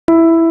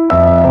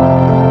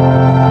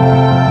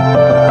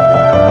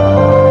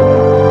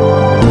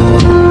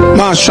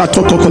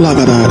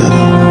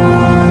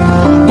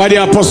By the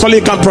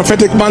apostolic and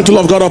prophetic mantle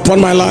of God upon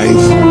my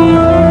life,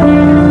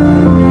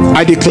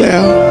 I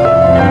declare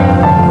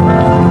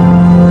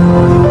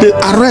the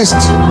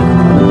arrest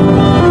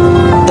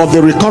of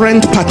the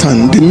recurrent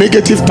pattern, the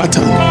negative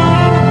pattern,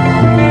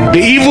 the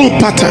evil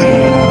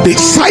pattern, the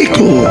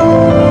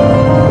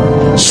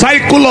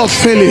cycle of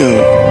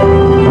failure,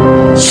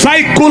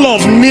 cycle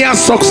of near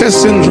success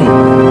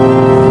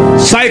syndrome,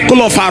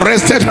 cycle of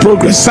arrested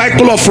progress,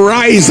 cycle of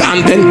rise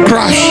and then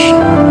crash,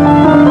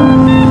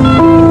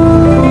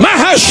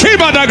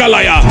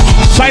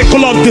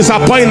 cycle of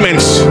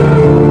disappointments,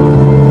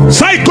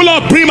 cycle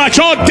of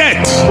premature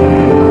death.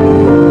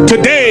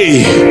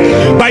 Today,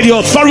 by the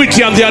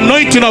authority and the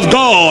anointing of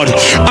God,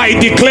 I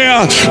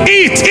declare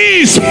it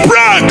is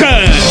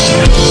broken.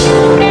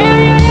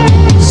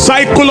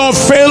 Cycle of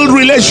failed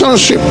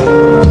relationship,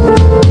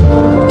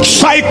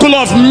 cycle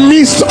of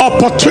missed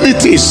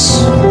opportunities.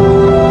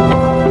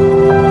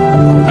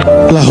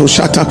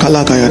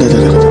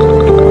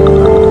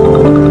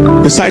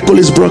 The cycle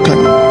is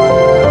broken.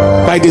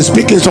 By the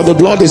speakings of the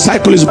blood, the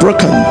cycle is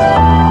broken.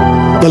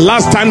 The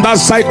last time that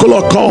cycle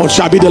occurred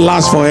shall be the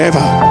last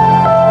forever.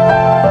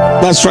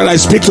 That's right. I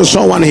speak to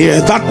someone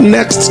here. That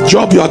next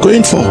job you are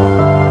going for,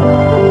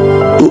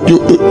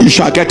 you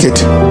shall get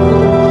it.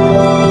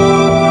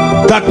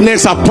 That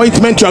next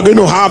appointment you are going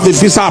to have, the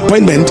visa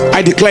appointment,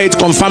 I declare it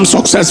confirmed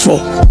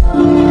successful.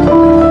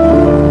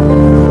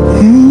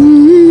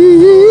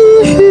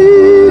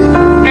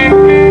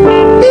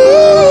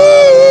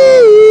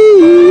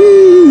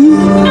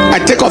 I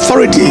take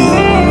authority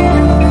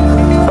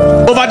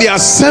over the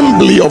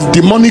assembly of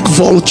demonic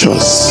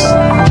vultures,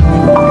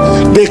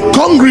 the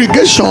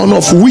congregation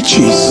of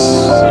witches,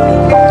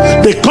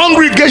 the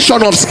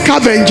congregation of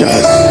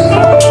scavengers,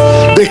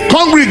 the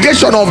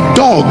congregation of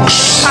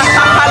dogs.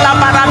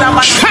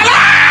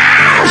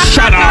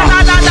 Shut up.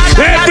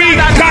 Every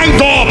gang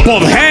up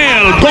of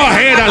hell, go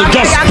ahead and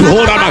just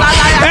hold on.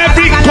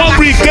 Every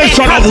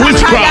congregation of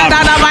witchcraft,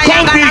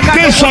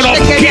 congregation of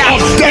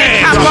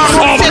death,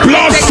 of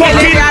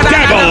blood-sucking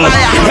devils,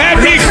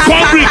 every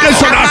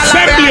congregation,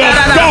 assembly of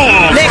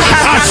dogs,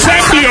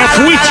 assembly of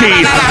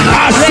witches,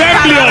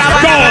 assembly of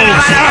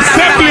dogs,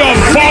 assembly of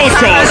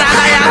vultures,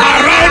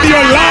 around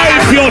your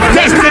life, your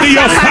destiny,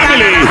 your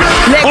family,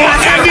 or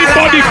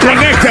anybody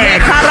connected,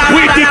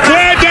 we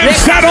declare them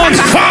set on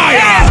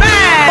fire.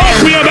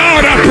 Open your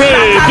mouth and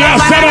pray. They are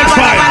set on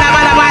fire.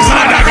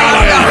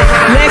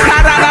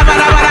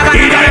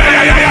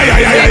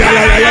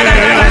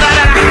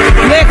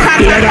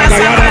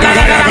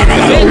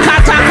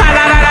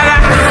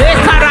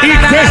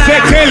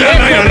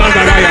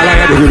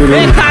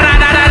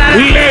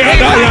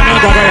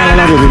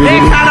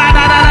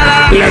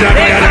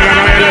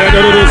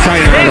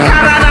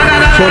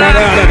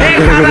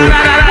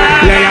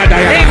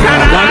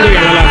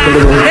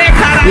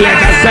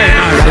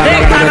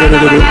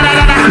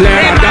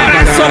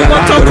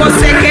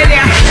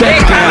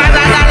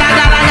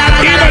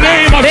 In the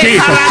name of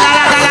Jesus.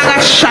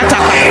 Shut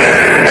up.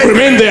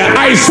 Remain there.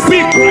 I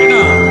speak right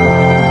now.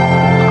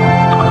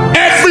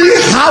 Every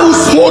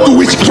household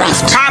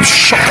witchcraft,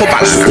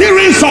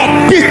 spirits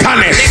of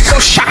bitterness,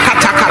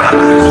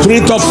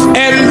 spirit of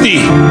envy,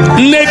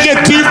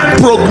 negative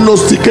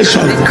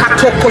prognostication,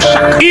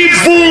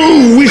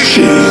 evil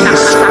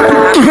wishes,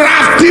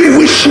 crafty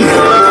wishes,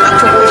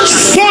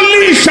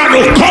 soulish and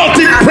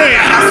occultic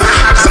prayers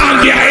and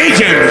their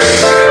agents.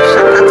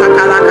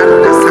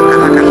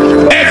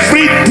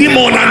 Every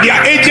demon and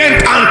their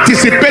agent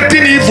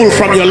anticipating evil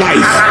from your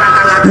life,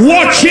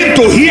 watching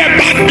to hear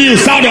bad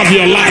news out of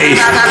your life,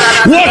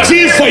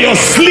 watching for your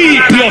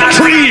sleep, your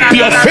trip,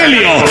 your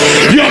failure,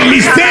 your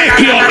mistake,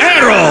 your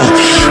error.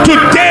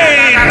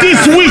 Today,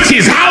 these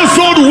witches,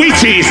 household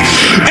witches,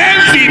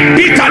 envy,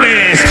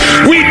 bitterness,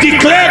 we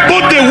declare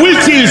both the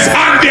witches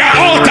and their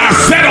altars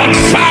set on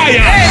fire.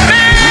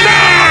 Amen.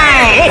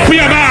 Now, open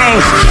your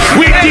mouth.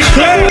 We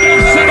declare them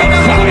set on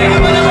fire.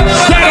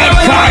 Set on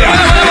fire.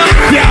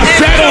 They are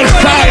set on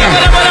fire.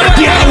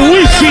 Their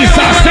witches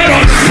are set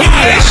on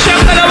fire.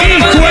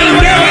 It will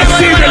never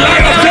see the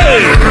light of day.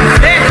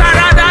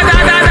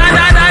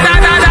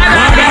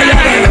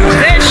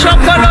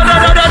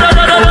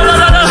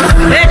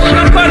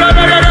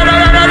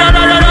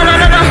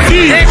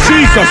 In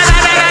Jesus'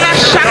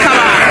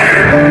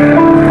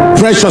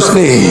 precious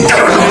name.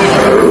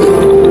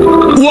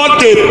 What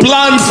they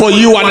planned for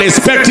you and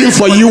expecting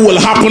for you will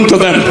happen to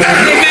them.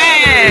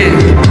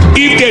 Amen.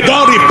 If they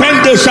don't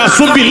repent, they shall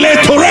soon be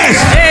laid to rest.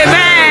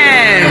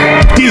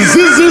 Amen.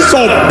 Diseases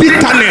of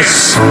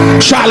bitterness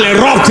shall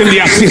erupt in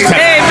their system.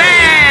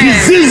 Amen.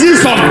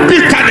 Diseases of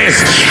bitterness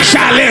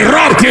shall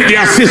erupt in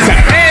their system.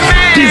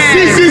 Amen.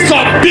 Diseases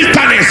of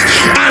bitterness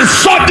and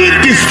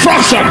sudden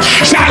destruction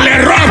shall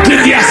erupt in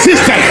their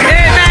system.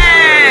 Amen.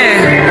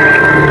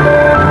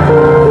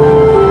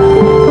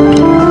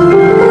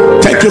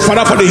 Thank you,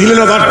 Father, for the healing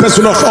of that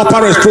person of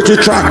upper respiratory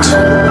tract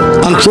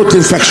and throat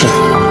infection,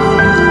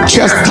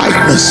 chest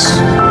tightness.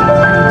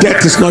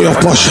 Death is not your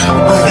portion.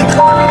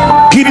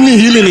 Kidney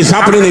healing is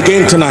happening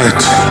again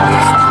tonight.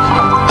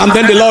 And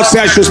then the Lord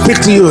said, I should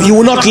speak to you. You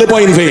will not labor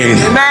in vain.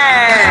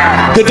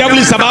 The devil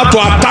is about to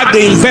attack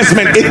the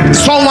investment,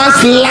 someone's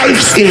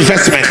life's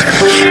investment,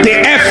 the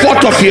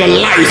effort of your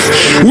life,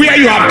 where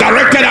you have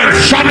directed and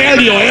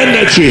channeled your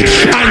energy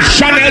and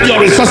channeled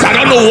your resources. I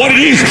don't know what it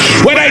is,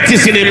 whether it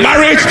is in a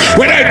marriage,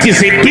 whether it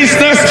is in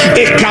business,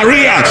 a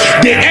career.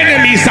 The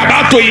enemy is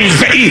about to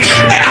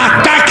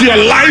attack your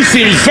life's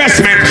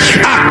investment,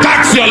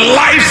 attacks your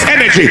life's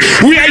energy,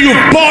 where you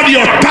poured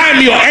your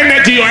time, your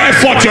energy, your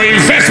effort, your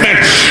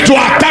investment to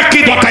attack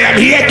it. But I am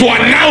here to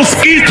announce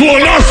it will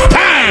not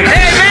stand.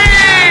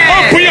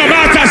 Open your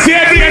mouth and say,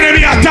 every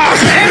enemy attack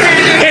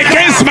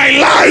against my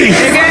life,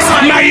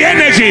 my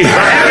energy,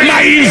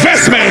 my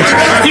investment,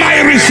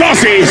 my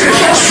resources,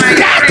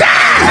 scatter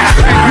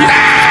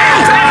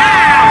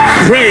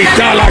now. Pray,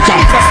 Dalaka.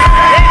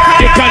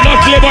 You cannot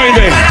labor in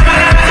there.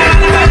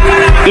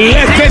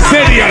 Let me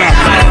say the other.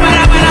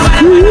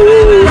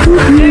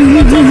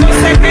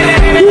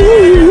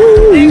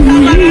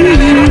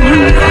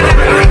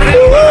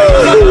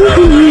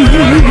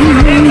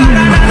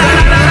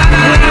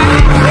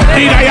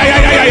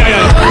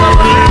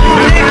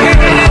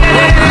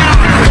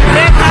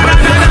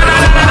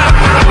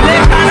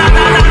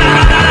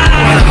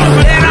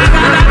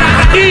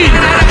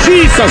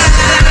 Jesus'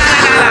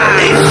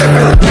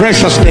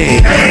 precious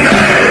name,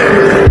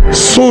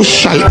 so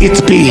shall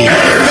it be.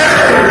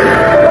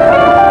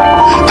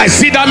 I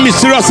see that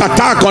mysterious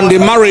attack on the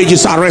marriage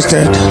is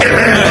arrested.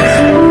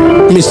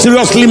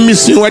 Mysteriously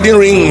missing wedding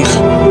ring,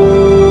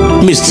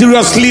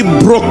 mysteriously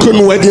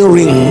broken wedding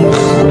ring.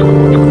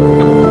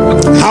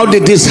 How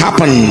did this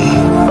happen?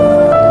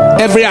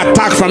 Every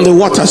attack from the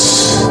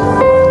waters,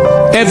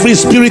 every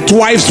spirit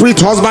wife, spirit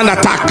husband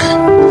attack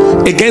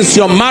against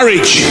your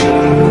marriage,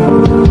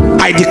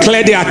 I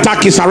declare the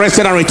attack is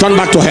arrested and returned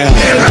back to hell.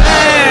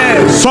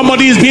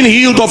 Somebody is being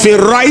healed of a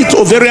right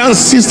ovarian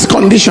cyst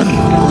condition,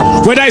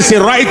 whether it's a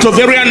right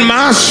ovarian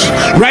mass,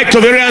 right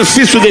ovarian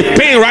cyst with a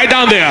pain right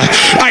down there.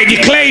 I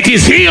declare it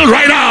is healed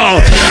right now,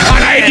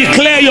 and I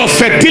declare your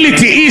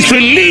fertility is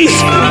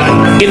released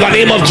in the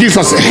name of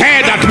Jesus.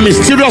 Hair that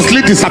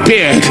mysteriously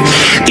disappeared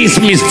is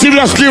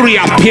mysteriously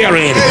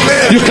reappearing.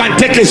 You can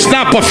take a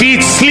snap of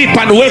it, sleep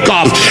and wake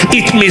up,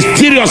 it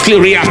mysteriously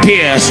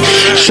reappears.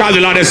 Shall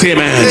the Lord say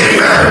amen?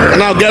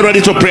 Now get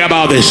ready to pray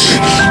about this.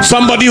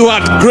 Somebody who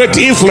had great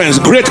influence,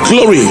 great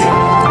glory,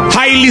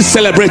 highly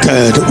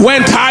celebrated,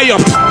 went high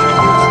up.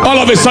 All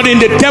of a sudden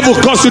the devil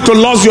caused you to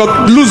lose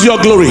your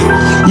glory,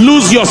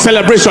 lose your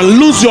celebration,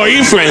 lose your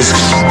influence,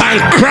 and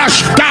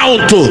crash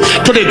down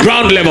to the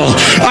ground level.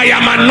 I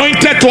am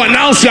anointed to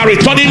announce you are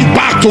returning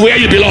back to where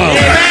you belong.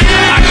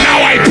 And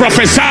now I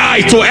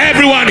prophesy to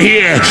everyone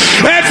here,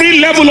 every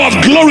level of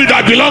glory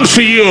that belongs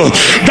to you,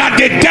 that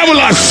the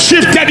devil has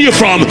shifted you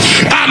from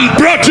and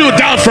brought you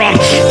down from,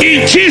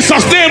 in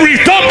Jesus' name,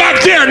 return back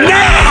there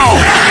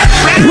now.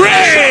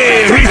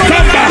 Pray,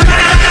 return back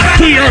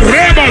to your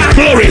realm of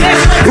glory.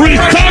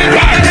 Return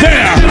back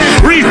there.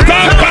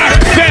 Return back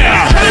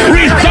there.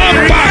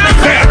 Return back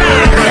there.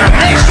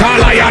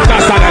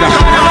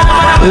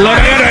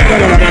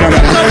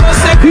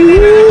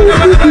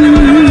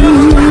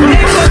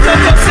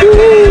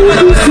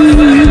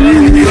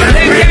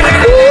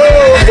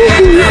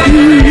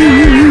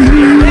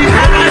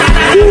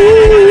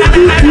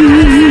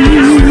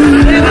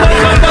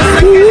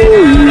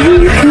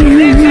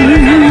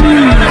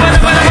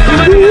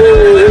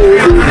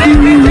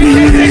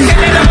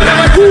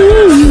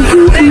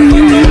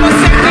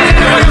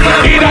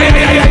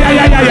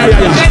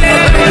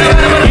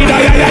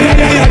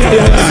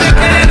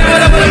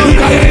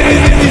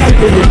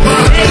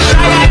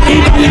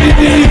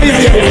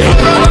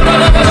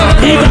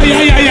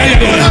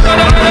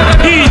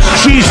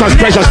 Jesus'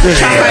 precious name.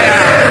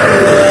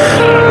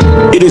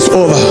 It is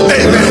over.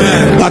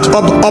 That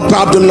upper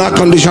abdominal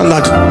condition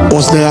that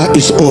was there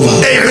is over.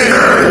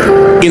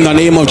 In the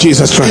name of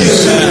Jesus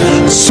Christ.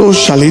 So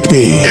shall it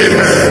be.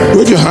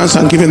 Wave your hands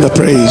and give him the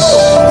praise.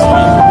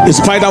 The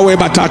spider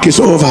web attack is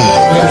over.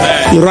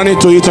 You run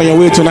into it on your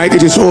way tonight,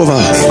 it is over.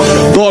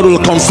 God will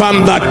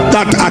confirm that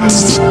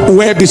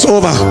web is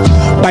over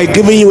by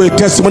giving you a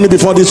testimony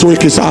before this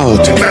week is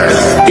out.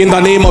 In the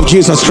name of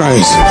Jesus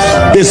Christ.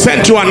 They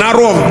sent you an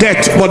arrow of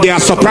death, but they are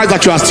surprised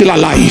that you are still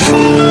alive.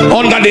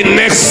 Under the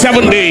next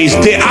 7 days,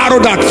 the arrow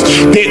that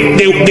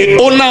the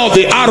owner of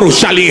the arrow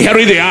shall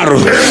inherit the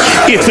arrow.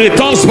 It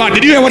returns back.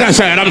 Did you hear what I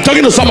said? I'm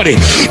talking to somebody.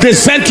 They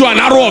sent you an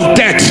arrow of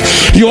death.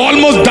 You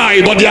almost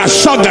died, but they are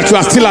shocked that you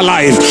are still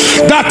alive.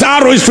 That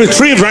arrow is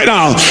retrieved right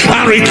now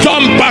and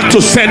returned back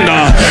to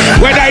sender.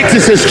 Whether it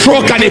is a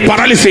stroke and a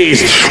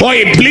paralysis or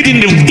a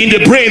bleeding in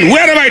the brain,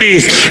 wherever it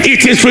is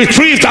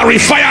retrieved and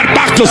refired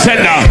back to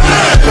sender.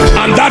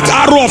 And that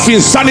arrow of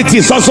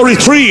insanity is also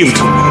retrieved.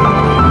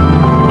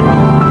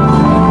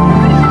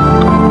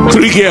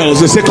 3 girls,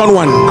 the second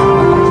one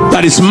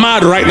that is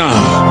mad right now,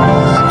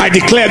 I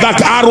declare that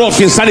arrow of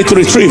insanity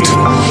retrieved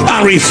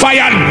and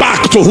refired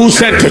back to who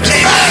sent it.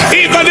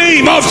 In the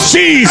name of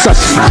Jesus.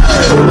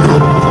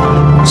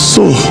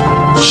 So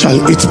shall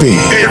it be.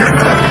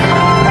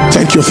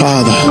 Thank you,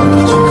 Father.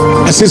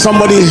 I see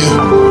somebody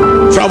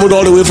traveled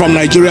all the way from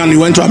Nigeria and you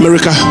went to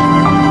America,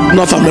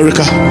 North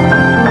America,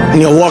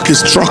 and your work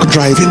is truck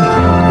driving.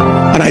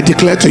 And I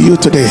declare to you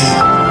today,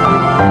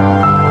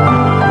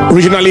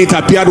 originally it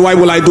appeared, why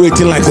will I do a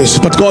thing like this?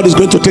 But God is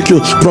going to take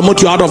you,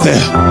 promote you out of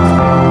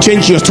there,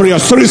 change your story. Your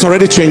story is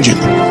already changing.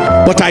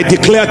 But I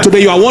declare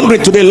today, you are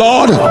wondering today,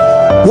 Lord,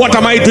 what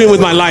am I doing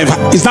with my life?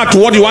 Is that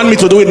what you want me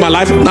to do with my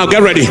life? Now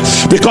get ready,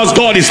 because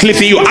God is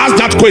lifting you. Ask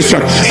that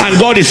question and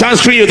God is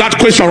answering you that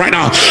question right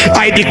now.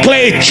 I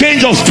declare a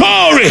change of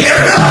story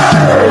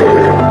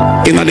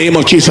in the name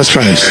of Jesus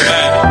Christ.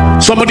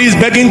 Somebody is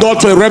begging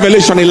God for a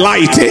revelation, a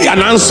light, an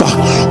answer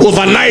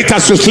overnight.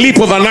 As you sleep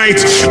overnight,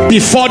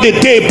 before the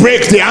day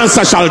breaks, the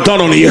answer shall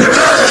dawn on you.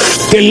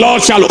 The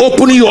Lord shall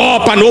open you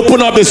up and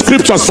open up the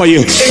scriptures for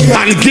you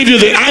and give you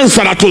the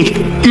answer that will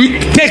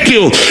take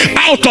you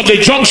out of the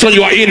junction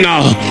you are in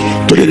now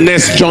to the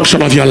next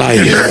junction of your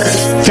life.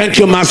 Thank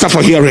you, Master,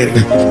 for hearing,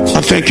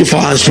 and thank you for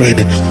answering.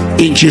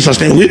 In Jesus'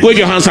 name, wave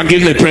your hands and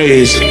give him the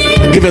praise.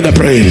 Give him the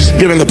praise.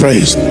 Give him the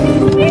praise.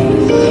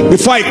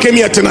 Before I came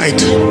here tonight,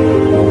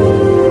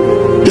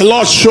 the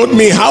Lord showed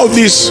me how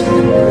this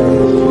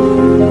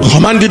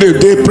commanded a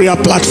day prayer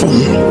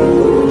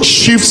platform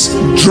shifts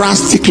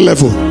drastic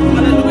level.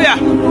 Hallelujah.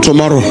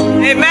 Tomorrow.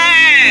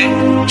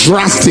 Amen.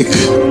 Drastic.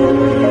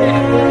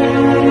 Amen.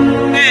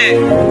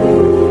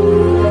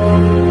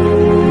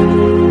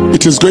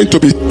 It is going to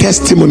be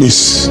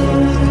testimonies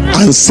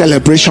and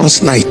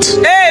celebrations night.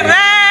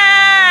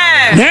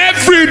 Amen.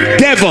 Every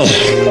devil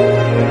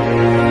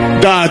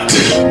that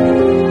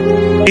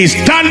is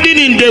standing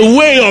in the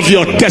way of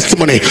your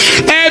testimony,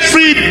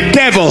 every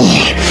devil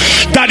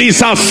that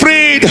is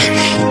afraid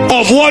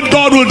of what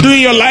God will do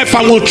in your life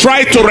and will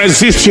try to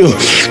resist you,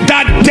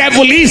 that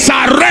devil is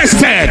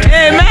arrested.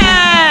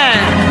 Amen.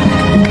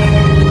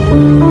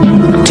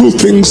 Two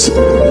things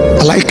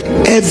I like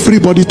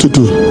everybody to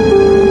do.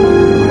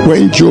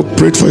 When Job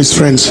prayed for his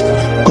friends,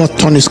 God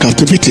turned his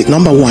captivity.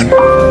 Number one,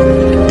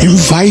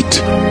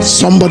 invite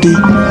somebody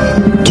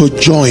to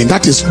join.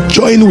 That is,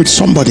 join with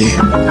somebody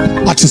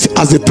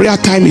as the prayer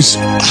time is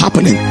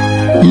happening.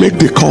 Make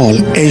the call,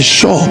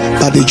 ensure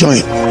that they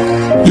join.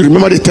 You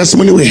remember the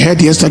testimony we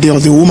heard yesterday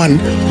of the woman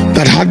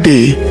that had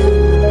the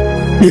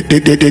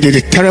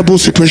terrible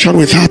situation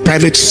with her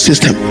private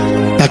system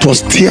that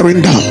was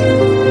tearing down.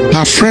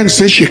 Her friend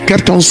says she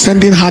kept on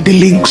sending her the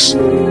links,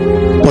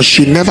 but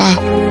she never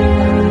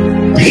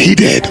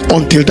heeded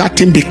until that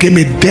thing became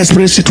a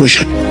desperate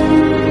situation,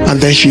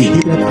 and then she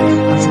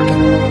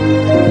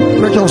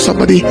on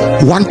somebody.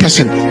 One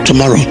person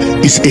tomorrow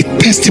is a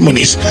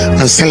testimonies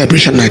and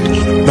celebration night.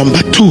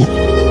 Number two,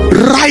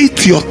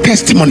 write your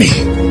testimony,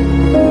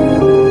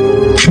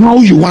 how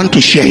you want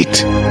to share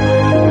it.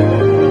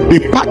 The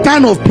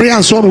pattern of prayer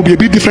and so on will be a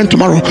bit different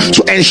tomorrow,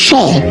 so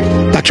ensure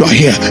that you are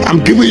here. I'm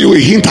giving you a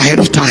hint ahead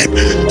of time.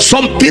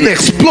 Something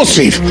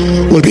explosive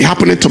will be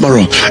happening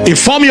tomorrow.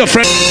 Inform your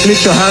friends.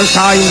 Lift your hands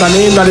high in the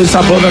name that is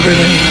above every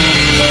name.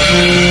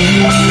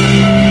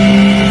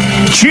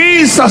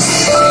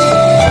 Jesus,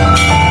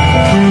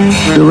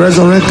 the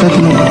resurrected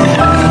Lord.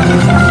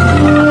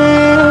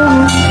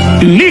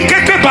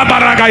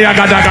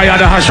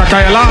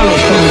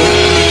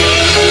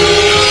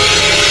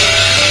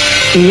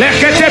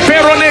 Lekete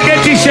pero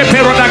negeti se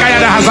pero da gaya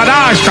da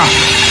hazadashka.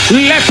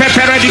 Lepe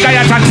pere di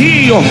gaya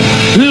tatio.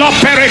 Lo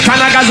pere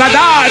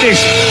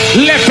kanagazadades.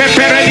 Lepe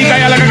pere di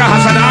gaya la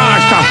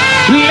hazadashka.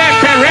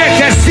 Lepe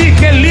rete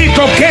sike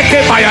lito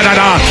keke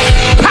bayadada.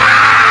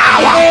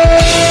 Power.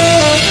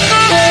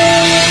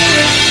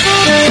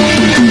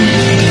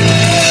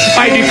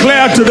 I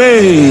declare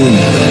today,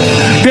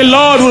 the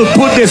Lord will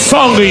put the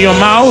song in your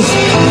mouth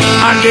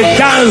and the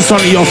dance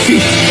on your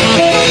feet.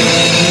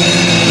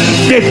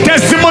 The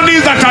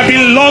testimonies that have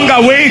been long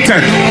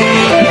awaited,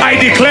 I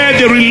declare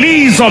the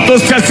release of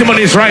those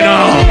testimonies right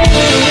now.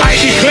 I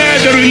declare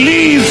the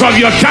release of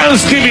your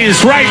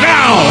thanksgivings right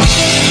now.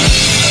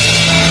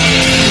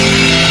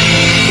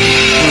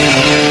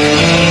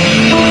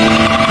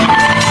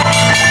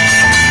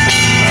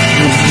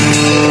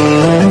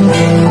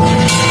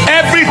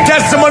 Every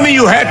testimony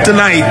you heard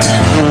tonight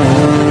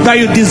that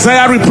you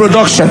desire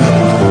reproduction,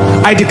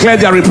 I declare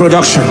their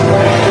reproduction.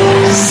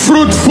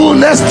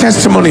 Fruitfulness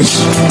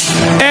testimonies.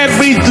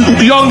 Every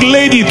young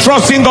lady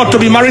trusting God to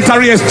be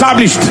maritally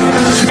established,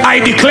 I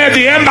declare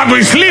the embargo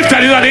is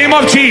lifted in the name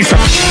of Jesus.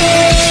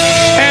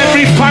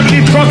 Every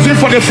family trusting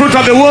for the fruit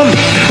of the womb,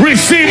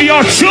 receive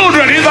your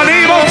children in the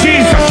name of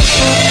Jesus.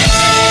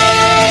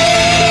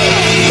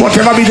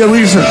 Whatever be the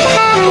reason,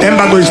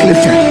 embargo is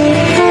lifted.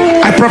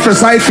 I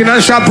prophesy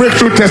financial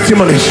breakthrough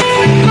testimonies.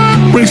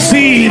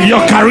 Receive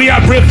your career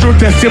breakthrough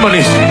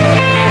testimonies.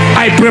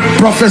 I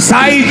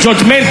prophesy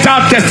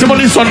judgmental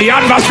testimonies on the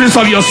adversaries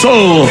of your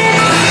soul.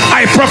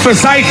 I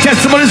prophesy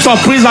testimonies of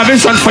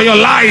preservation for your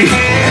life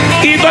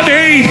in the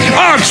name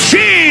of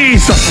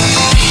Jesus.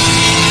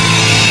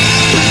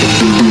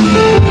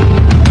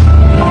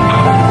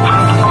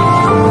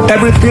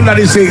 Everything that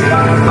is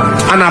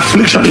an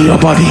affliction in your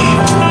body,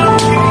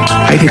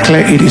 I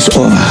declare it is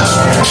over.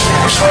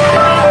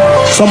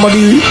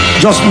 Somebody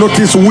just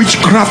notice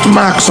witchcraft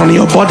marks on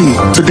your body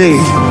today,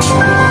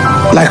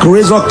 like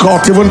razor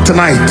cut. Even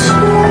tonight,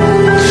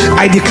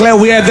 I declare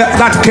where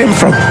that came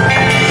from,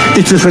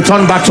 it is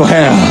returned back to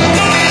hell.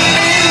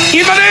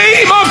 In the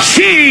name of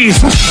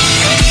Jesus.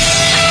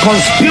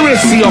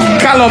 Conspiracy of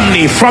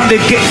calumny from the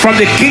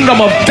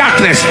kingdom of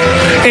darkness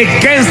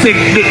against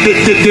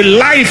the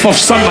life of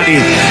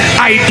somebody,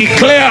 I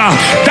declare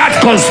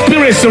that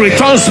conspiracy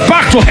returns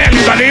back to hell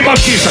in the name of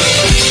Jesus.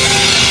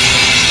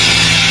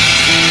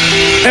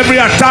 Every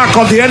attack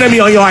of the enemy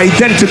on your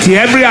identity,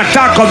 every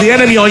attack of the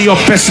enemy on your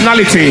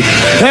personality,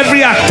 every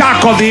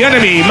attack of the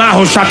enemy, I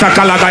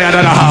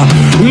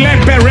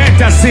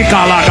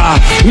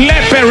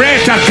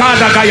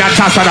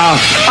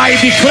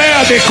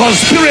declare the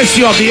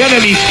conspiracy of the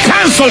enemy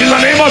cancelled in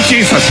the name of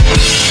Jesus.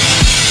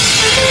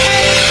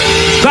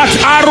 That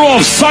arrow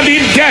of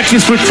sudden death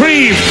is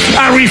retrieved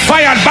and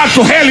refired back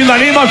to hell in the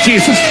name of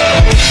Jesus.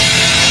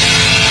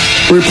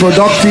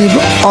 Reproductive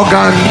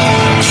organ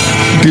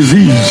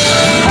disease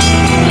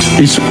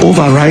is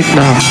over right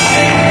now.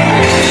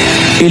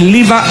 A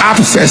liver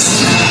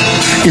abscess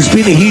is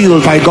being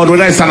healed by God,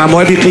 whether it's an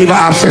amoebic liver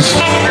abscess.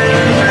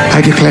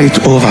 I declare it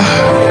over.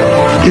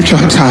 Lift your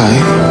hands high.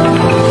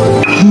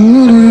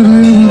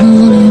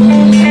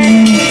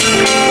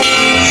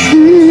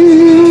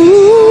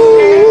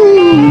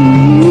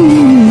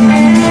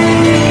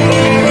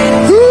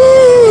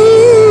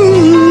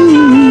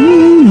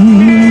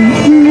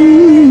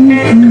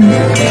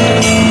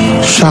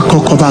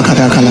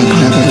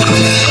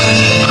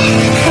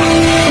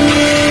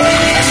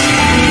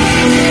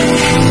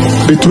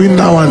 Between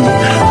now and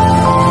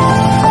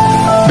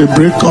the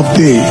break of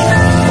day,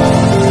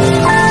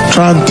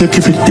 try and take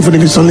even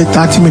if it's only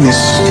 30 minutes.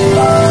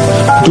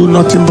 Do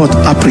nothing but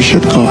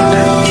appreciate God.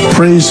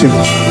 Praise Him.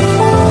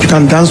 You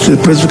can dance to a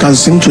praise, you can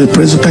sing to a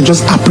praise, you can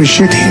just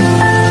appreciate Him.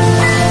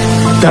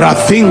 There are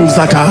things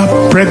that are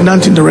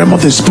pregnant in the realm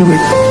of the Spirit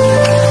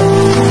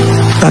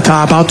that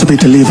are about to be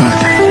delivered.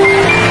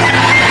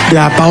 They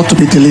are about to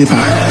be delivered.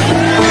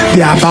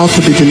 They are about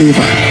to be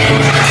delivered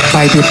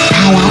by the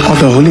power of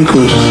the Holy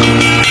Ghost.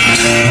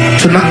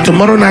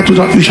 Tomorrow night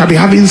we shall be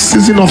having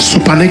season of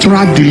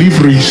supernatural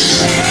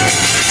deliveries.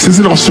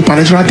 Season of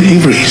supernatural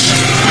deliveries.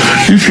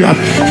 If you are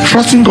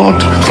trusting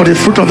God for the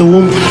fruit of the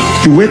womb,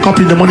 you wake up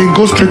in the morning,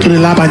 go straight to the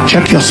lab and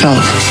check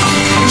yourself.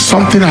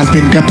 Something has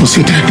been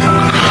deposited.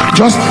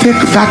 Just take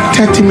that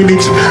 30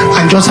 minutes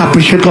and just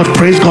appreciate God,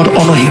 praise God,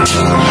 honor Him.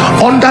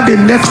 Under the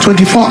next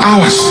 24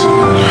 hours,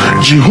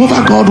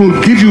 Jehovah God will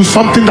give you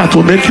something that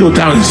will make you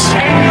dance,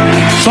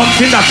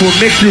 something that will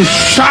make you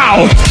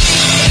shout,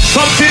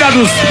 something that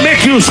will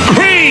make you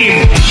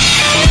scream.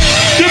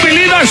 You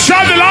believe that?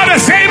 Shout the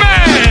loudest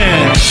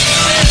amen.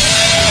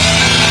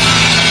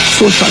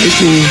 So shall it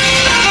be,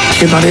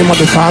 in the name of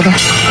the Father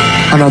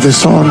and of the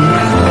Son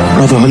and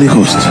of the Holy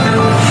Ghost.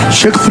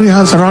 Shake 3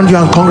 hands around you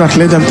and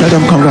congratulate them. Tell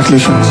them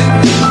congratulations.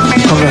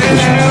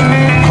 Congratulations.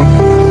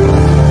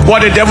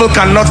 What the devil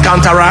cannot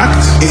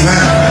counteract,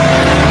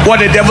 what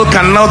the devil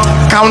cannot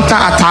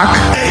counterattack,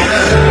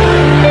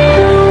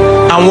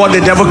 and what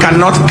the devil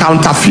cannot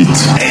counterfeit.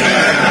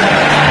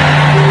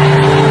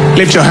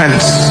 Lift your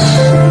hands.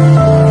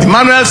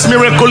 Emmanuel's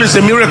miracle is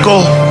a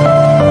miracle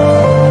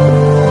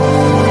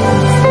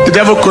the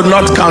devil could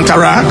not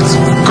counteract,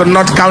 could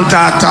not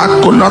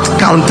counterattack, could not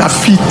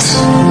counterfeit.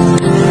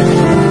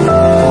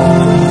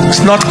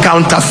 It's not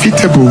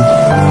counterfeitable.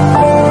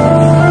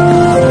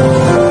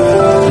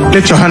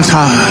 Lift your hands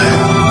high.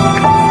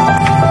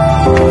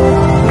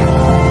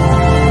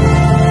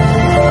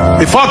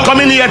 Before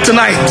coming here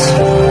tonight,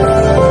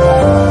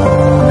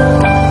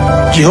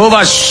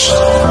 Jehovah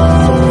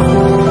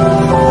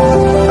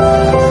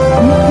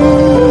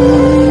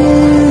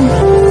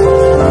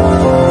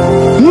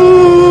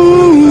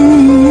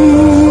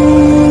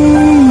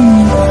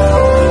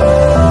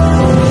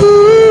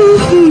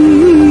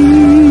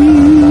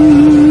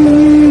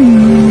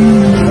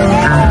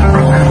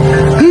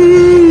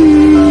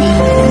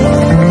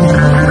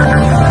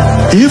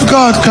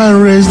God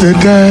can raise the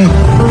dead,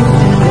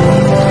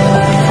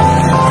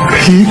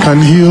 He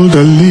can heal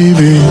the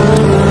living.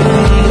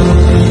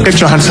 Lift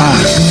your hands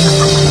high.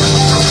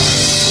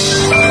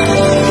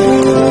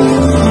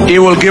 He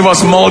will give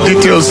us more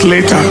details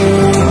later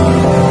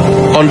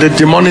on the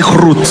demonic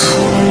root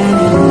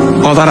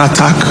of that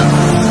attack.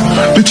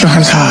 Lift your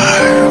hands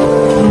high.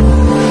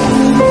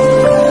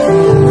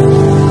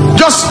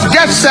 Just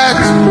get set.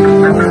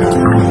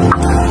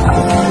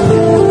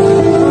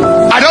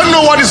 I don't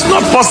know what is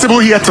not possible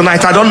here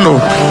tonight. I don't know.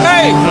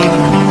 Hey!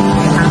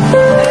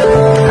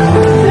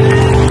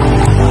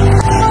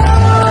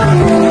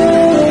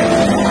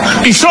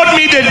 He showed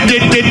me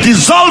the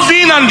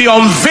dissolving and the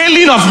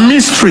unveiling of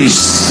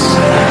mysteries.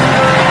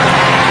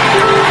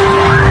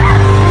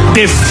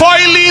 The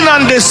foiling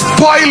and the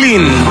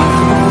spoiling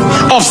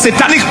of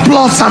satanic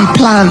plots and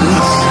plans.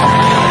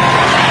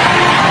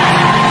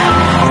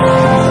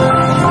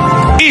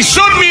 He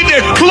showed me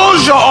the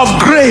closure of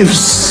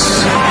graves.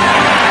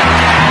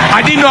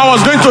 I didn't know I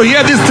was going to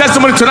hear this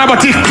testimony tonight,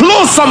 but he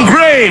closed some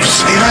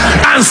graves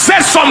and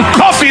set some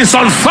coffins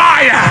on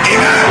fire.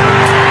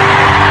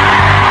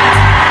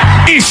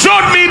 He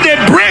showed me the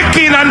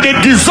breaking and the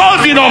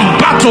dissolving of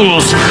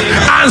battles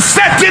and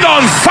setting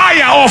on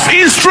fire of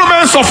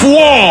instruments of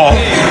war.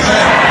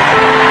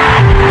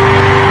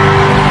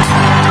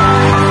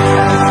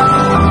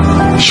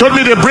 Showed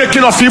me the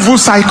breaking of evil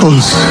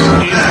cycles,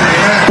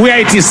 where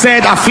it is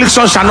said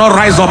affliction shall not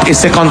rise up a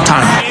second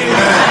time.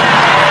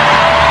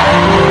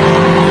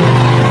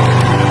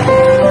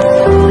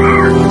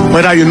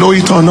 Whether you know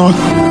it or not,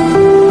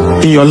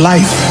 in your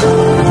life,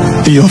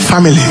 in your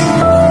family,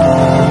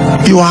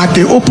 you are at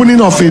the opening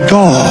of a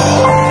door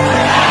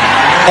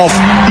of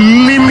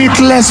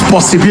limitless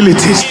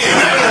possibilities.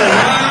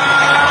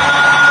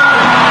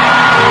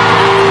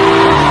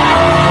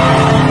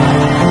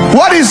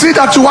 What is it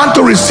that you want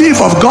to receive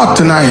of God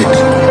tonight?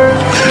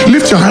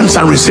 Lift your hands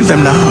and receive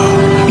them now.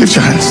 Lift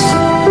your hands.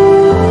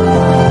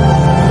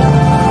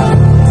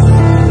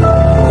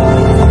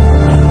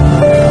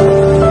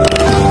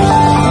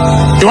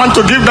 You want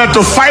to give birth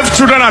to 5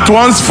 children at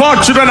once, 4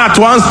 children at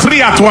once,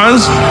 3 at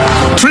once,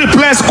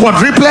 triplets,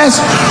 quadruplets,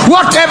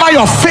 whatever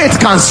your faith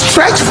can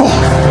stretch for.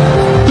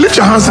 Lift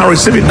your hands and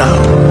receive it now.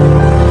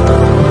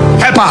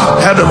 Help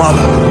her, help the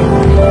mother.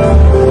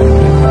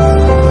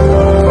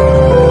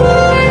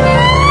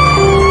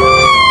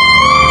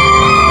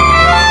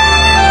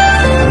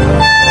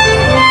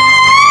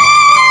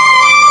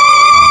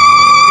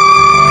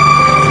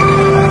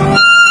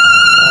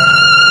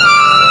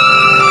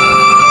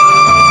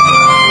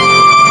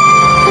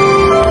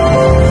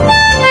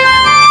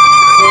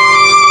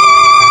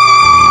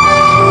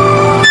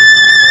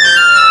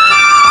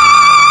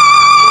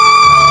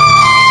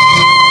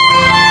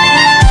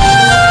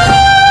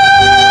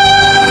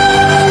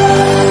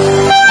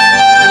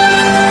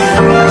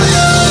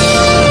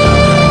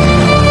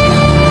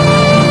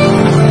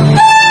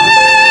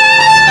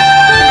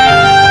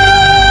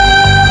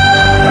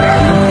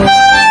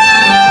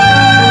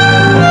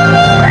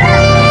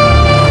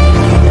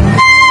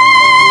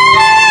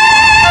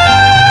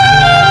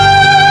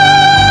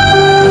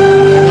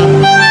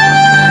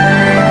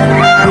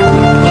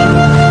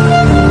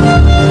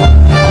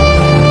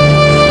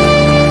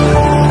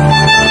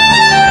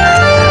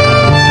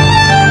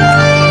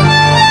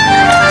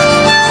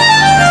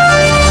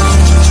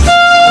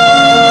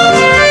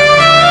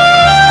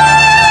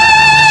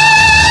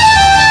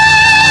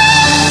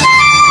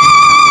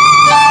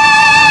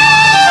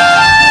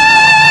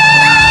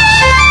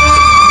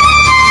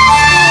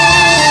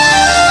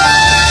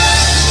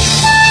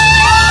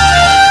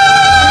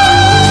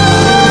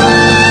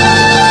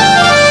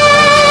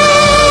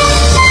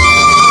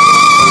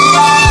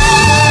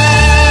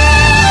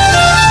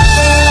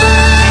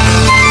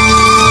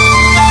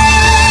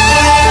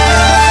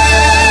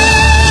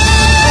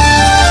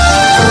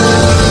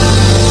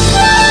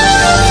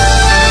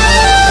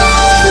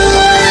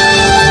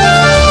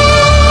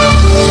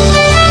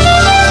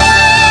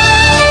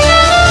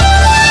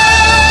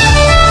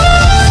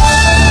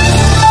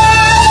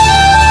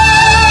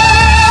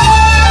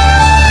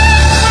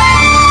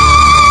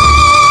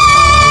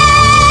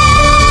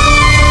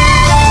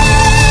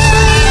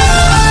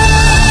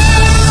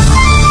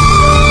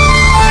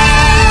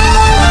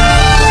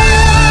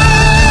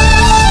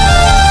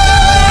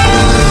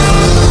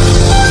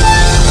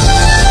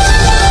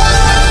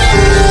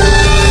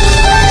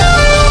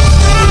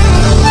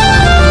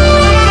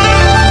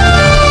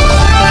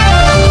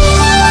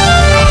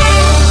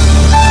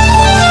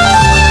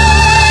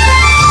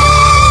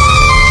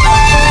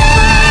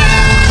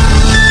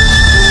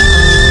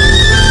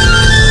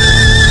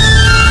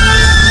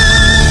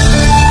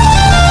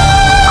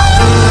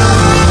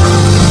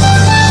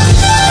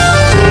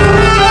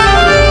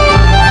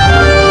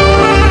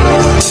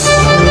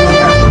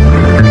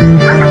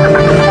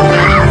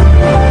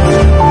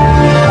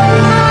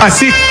 I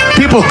see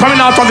people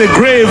coming out of the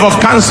grave of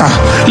cancer.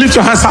 Lift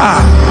your hands high.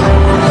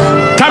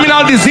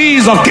 Terminal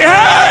disease of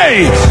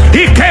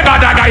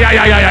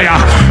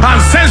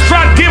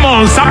ancestral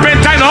demons,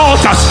 serpentine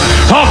altars,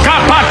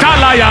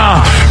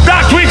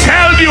 that which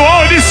held you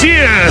all these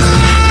years,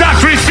 that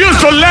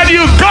refused to let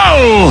you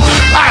go.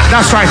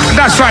 That's right.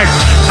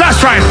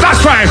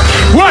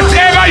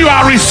 Whatever you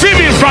are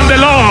receiving from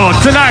the Lord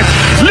tonight,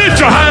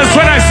 lift your hands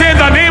when I say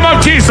the name of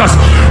Jesus.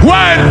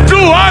 1, 2,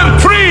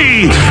 and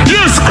 3.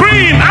 You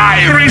scream,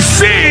 I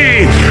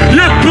receive.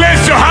 You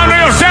place your hand on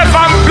yourself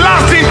and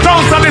blast in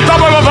tongues at the top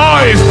of your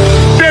voice.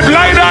 The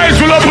blind eyes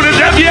will open, the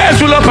deaf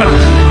ears will open.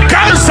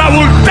 Cancer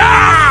will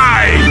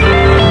die.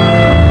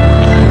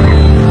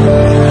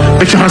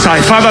 Lift your hands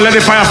high. Father, let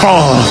the fire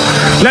fall.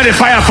 Let the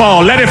fire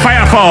fall. Let the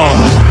fire fall.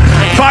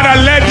 Father,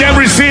 let them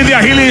receive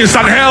their healings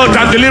and health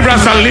and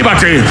deliverance and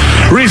liberty.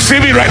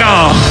 Receive it right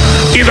now.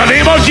 In the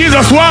name of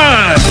Jesus. 1,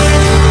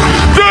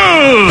 2,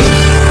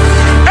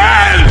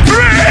 and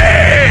 3.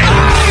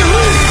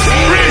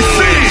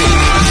 Receive.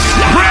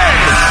 Pray.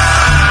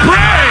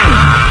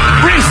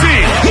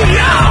 Receive.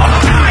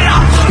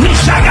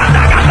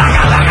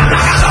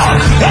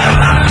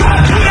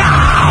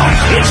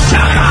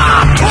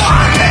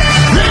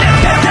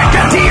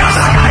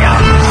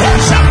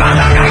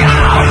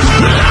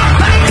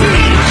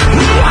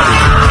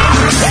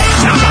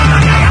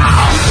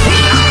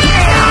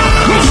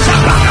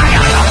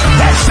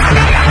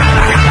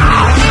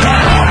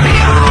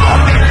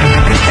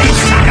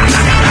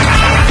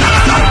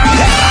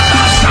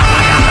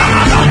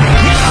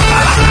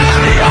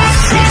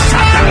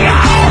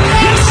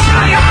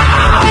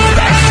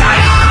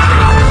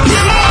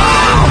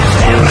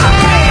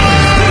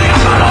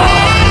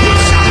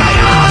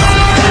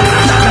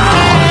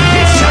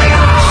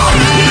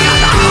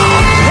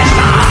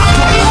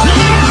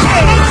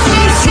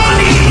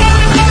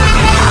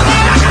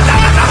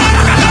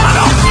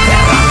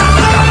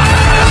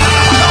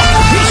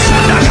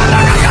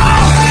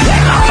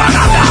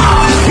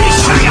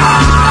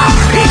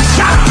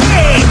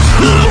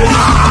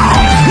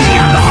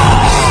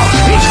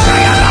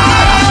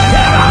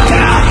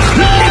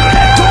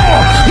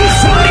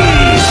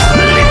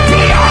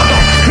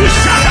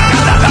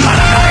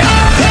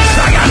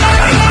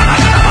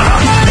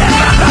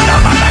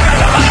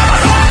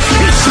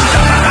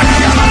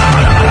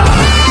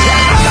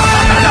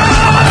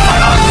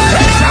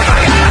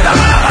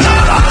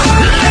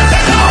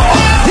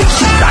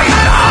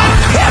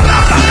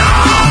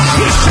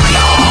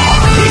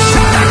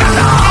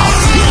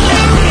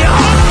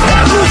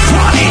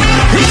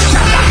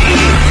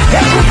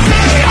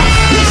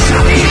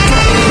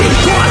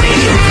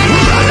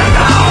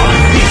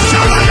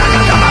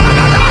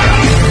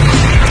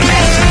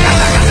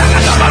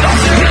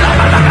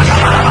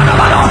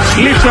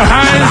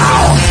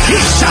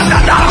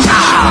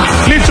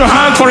 your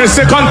hand for a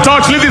second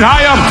touch. Lift it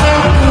high up.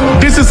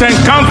 This is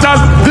encounters.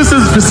 This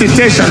is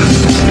visitation.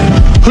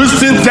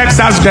 Houston,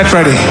 Texas, get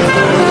ready.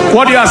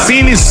 What you are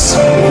seeing is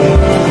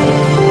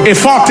a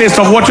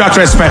foretaste of what you are to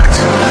expect.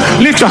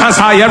 Lift your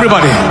hands high,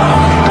 everybody.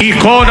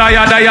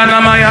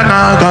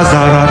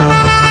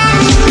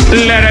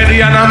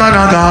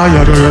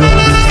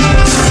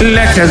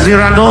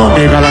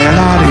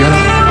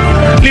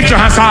 Lift your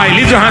hands high,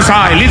 lift your hands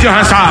high, lift your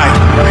hands high.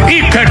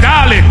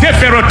 Ikedale,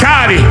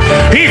 teferotari,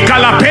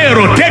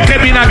 ikalapero, teke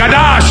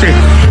binagadashi,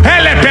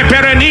 ele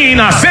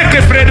peperenina,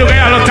 seke fredo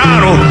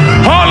gayalotaro,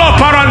 holo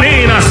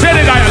paranina,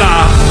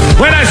 sedegayala.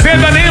 When I say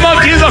the name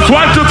of Jesus,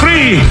 1, 2,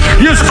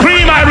 3, you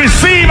scream, I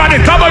receive at the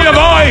top of your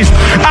voice,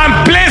 and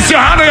place your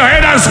hand on your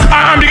head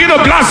and begin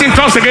to blast in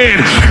tongues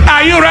again.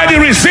 Are you ready?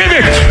 Receive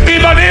it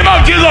in the name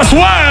of Jesus.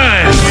 1, 2,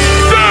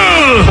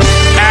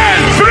 and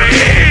 3.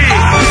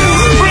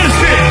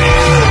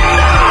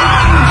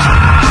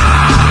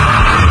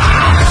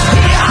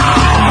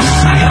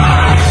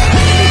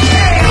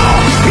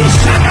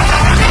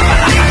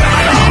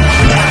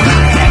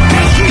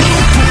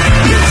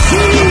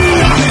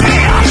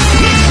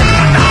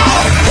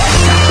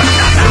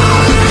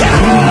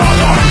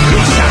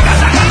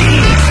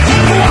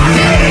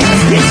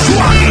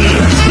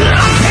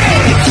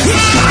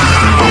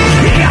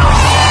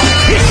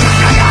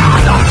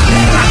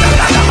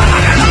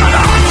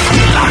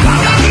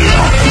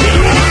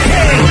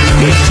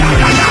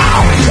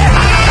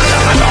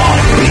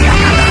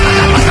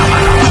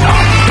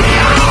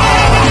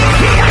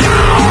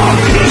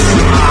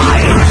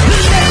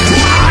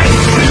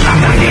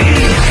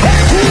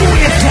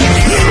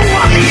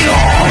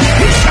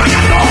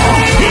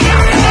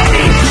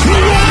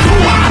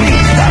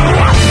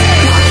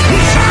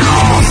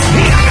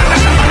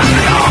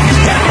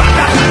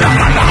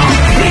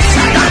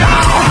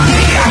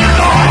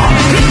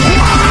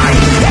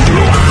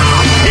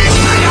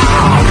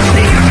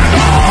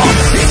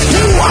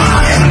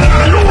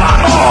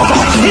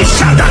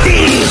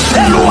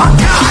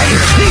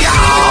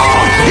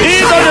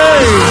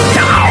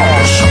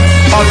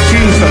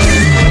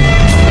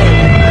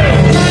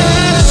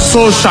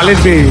 So shall it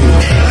be.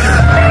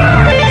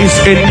 It's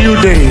a new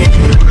day.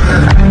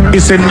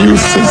 It's a new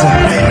season.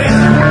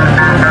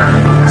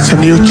 It's a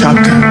new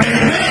chapter.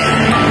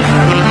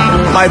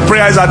 My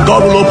prayer is that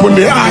God will open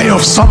the eye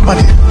of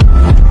somebody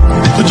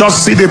to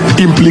just see the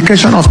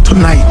implication of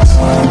tonight.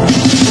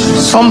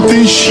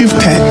 Something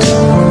shifted.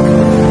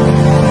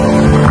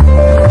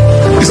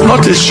 It's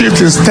not a shift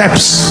in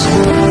steps.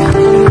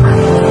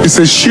 It's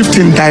a shift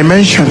in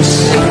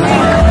dimensions.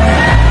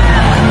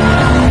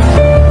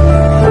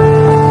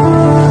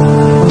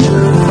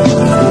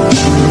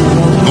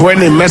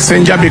 When a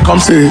messenger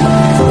becomes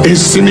a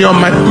senior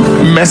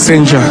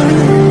messenger,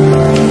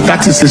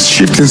 that is a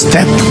shift in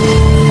step.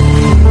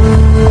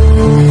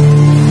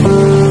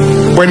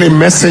 When a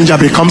messenger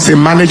becomes a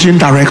managing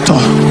director,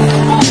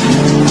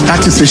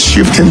 that is a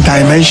shift in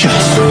dimensions.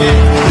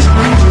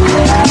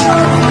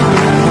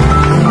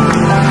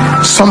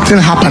 Something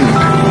happened.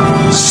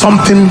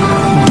 Something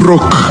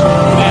broke.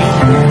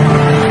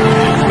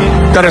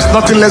 There is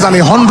nothing less than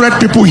 100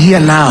 people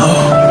here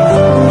now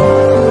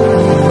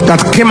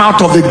that came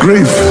out of the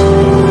grave.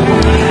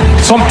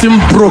 Something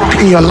broke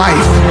in your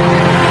life.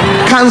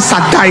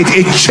 Cancer died,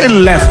 a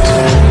chain left,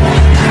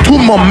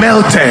 tumor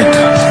melted,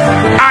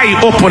 eye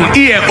open,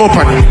 ear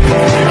open.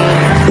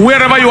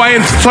 Wherever you are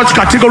in such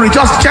category,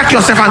 just check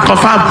yourself and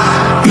confirm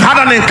you had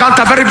an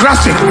encounter very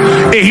drastic,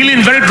 a healing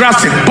very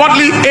drastic.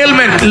 Bodily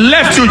ailment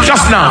left you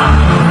just now.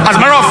 As a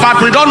matter of fact,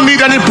 we don't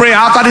need any prayer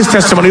after this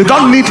testimony. You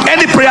don't need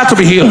any prayer to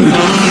be healed.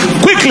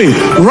 Quickly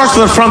rush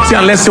to the front here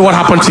and let's see what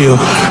happened to you.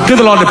 Give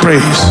the Lord the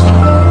praise.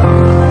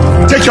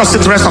 Take your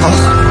seat, rest of us.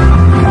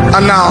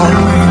 And now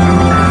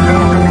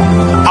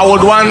I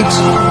would want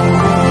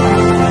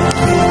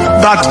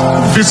that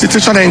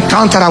visitation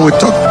encounter that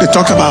they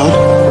talk about,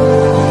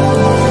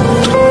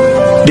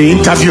 the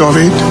interview of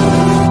it.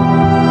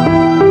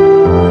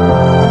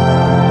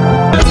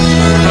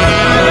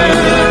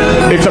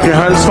 Lift up your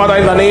hands. Father,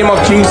 in the name of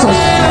Jesus,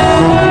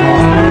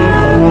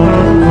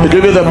 we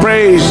give you the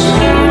praise,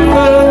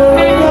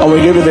 and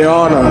we give you the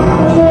honor,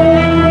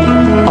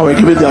 and we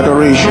give you the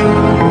adoration.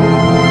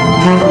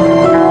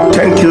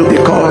 Thank you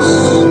because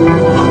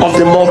of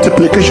the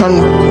multiplication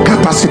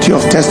capacity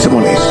of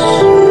testimonies.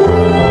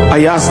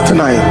 I ask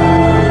tonight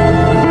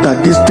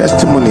that these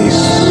testimonies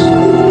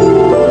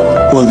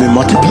will be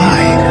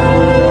multiplied.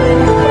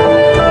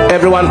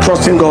 Everyone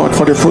trusting God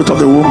for the fruit of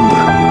the womb,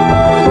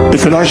 the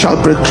financial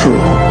breakthrough,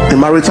 the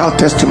marital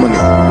testimony,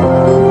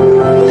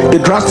 the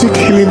drastic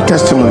healing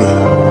testimony,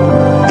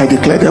 I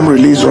declare them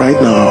released right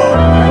now.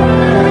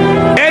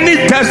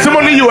 Any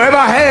testimony you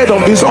ever heard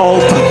of this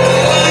altar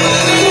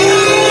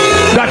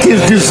that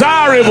is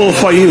desirable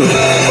for you,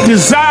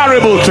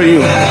 desirable to you,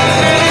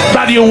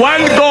 that you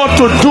want God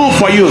to do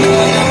for you,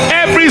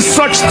 every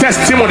such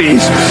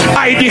testimonies,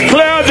 I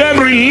declare them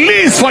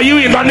released for you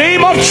in the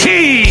name of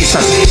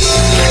Jesus.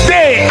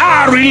 They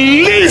are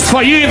released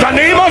for you in the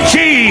name of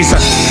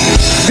Jesus.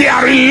 They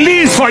are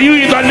released for you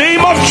in the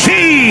name of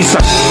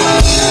Jesus.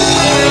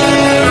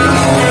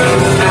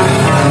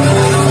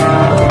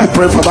 I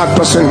pray for that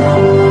person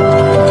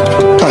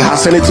that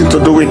has anything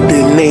to do with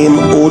the name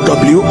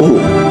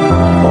OWO,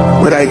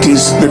 whether it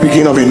is the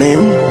beginning of a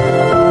name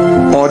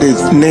or the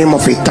name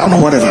of a town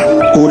or whatever.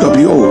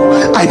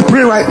 OWO. I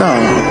pray right now,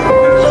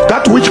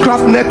 that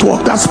witchcraft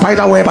network, that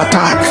spider web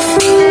attack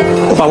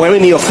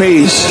overwhelming your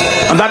face,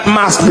 and that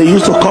mask they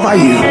used to cover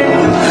you,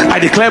 I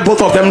declare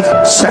both of them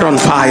set on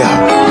fire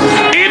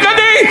in the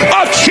name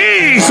of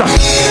Jesus.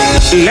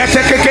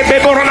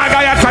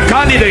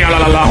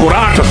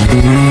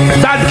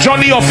 That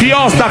journey of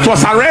yours that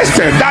was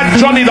arrested,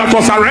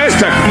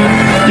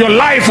 your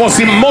life was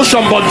in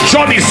motion, but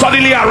journey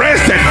suddenly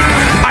arrested.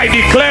 I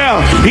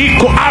declare,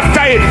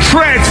 after a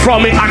threat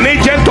from an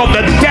agent of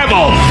the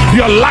devil,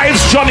 your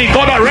life's journey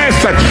got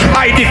arrested.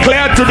 I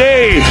declare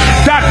today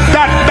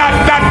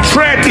that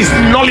threat is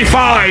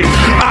nullified,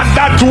 and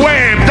that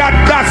web, that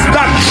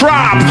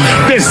trap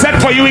they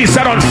set for you is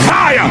set on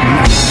fire.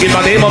 In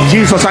the name of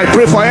Jesus, I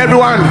pray for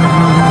everyone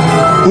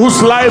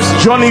whose life's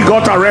journey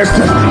got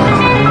arrested.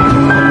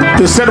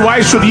 They said, why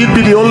should it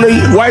be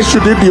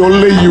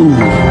only you?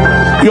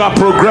 You are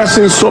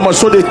progressing so much,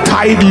 so they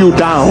tied you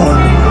down.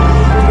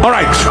 All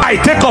right, I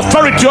take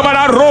authority over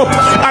that rope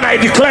and I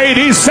declare it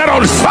is set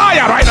on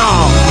fire right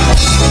now.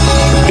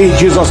 In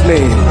Jesus'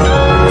 name.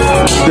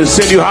 They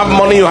said you have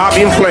money, you have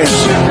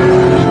influence.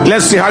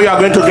 Let's see how you are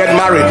going to get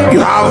married. You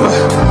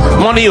have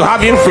money, you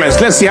have influence.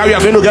 Let's see how you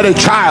are going to get a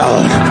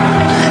child.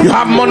 You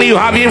have money, you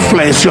have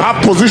influence, you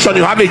have position,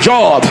 you have a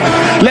job.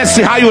 Let's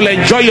see how you'll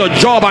enjoy your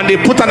job, and they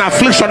put an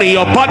affliction in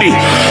your body.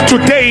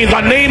 Today, in the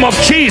name of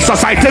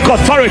Jesus, I take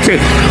authority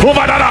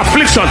over that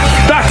affliction.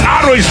 That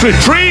arrow is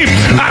retrieved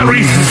and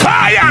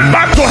refired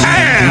back to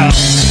hell.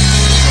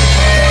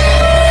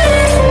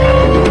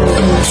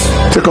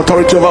 Take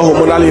authority over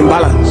hormonal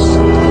imbalance.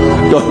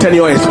 Your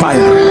tenure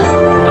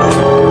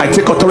expired. I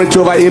take authority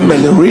over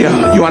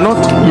amenorrhea. You are not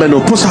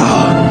menopausal,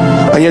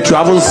 and yet you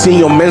haven't seen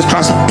your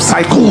menstrual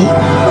cycle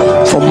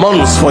for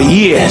months, for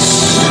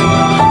years.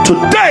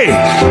 Today,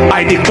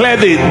 I declare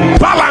the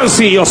balance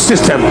in your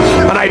system,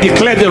 and I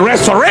declare the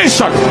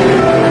restoration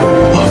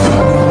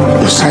of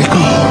your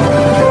cycle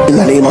in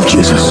the name of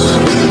Jesus.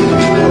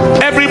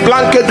 Every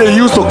blanket they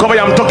use to cover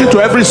you, I'm talking to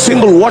every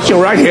single watching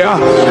right here.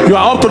 You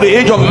are up to the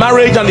age of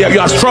marriage and you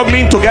are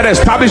struggling to get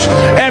established.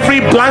 Every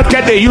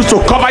blanket they use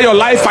to cover your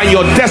life and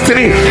your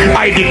destiny,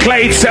 I declare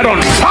it set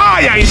on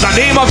fire in the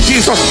name of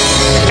Jesus.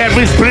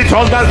 Every spirit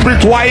husband,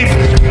 spirit wife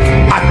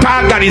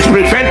attack that is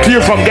preventing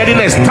you from getting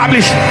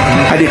established,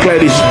 I declare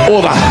this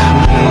over.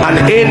 And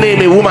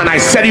a woman, I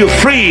set you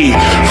free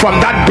from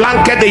that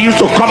blanket they used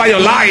to cover your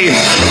life.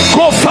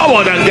 Go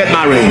forward and get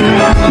married.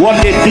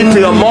 What they did to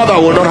your mother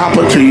will not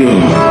happen to you.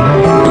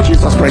 In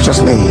Jesus'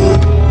 precious name.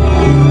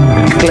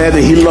 Declare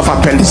the healing of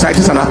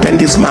appendicitis and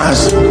appendix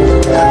mass.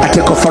 I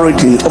take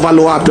authority over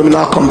lower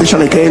abdominal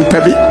condition again,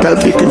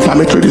 pelvic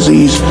inflammatory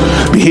disease.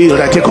 Be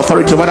healed. I take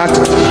authority over that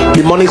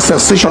demonic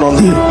sensation on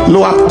the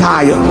lower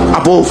thigh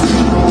above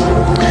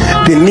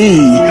the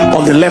knee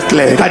on the left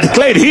leg. I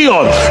declare it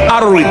healed.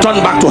 Arrow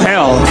return back to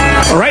hell.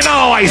 Right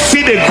now I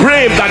see the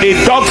grave that they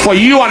dug for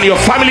you and your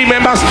family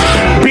members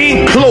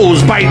being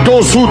closed by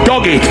those who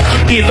dug it.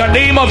 In the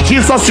name of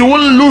Jesus, you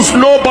will lose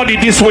nobody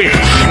this week.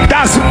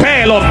 That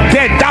spell of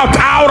death, that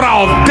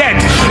aura of death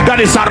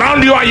that is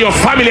around you and your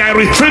family, I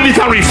retrieve it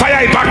and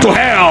refire it back to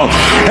hell.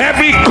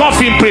 Every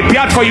coffin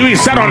prepared for you is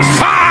set on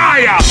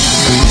fire.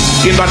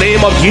 In the name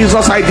of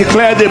Jesus, I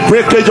declare the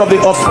breakage of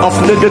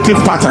negative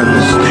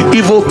patterns,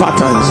 evil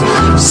patterns,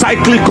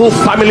 cyclical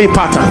family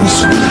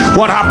patterns.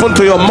 What happened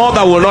to your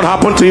mother will not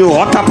happen to you.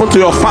 What happened to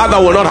your father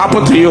will not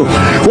happen to you.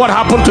 What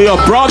happened to your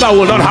brother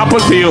will not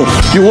happen to you.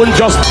 You won't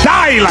just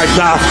die like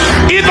that.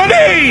 In the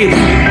name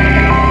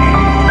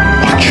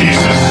of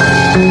Jesus.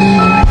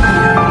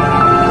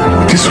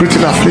 This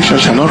written affliction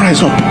shall not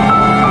rise up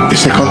a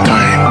second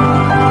time.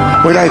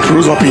 Whether it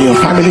rose up in your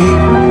family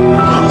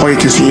or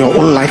it is in your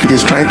own life, it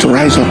is trying to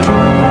rise up.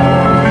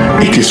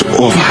 It is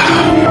over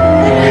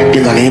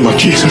in the name of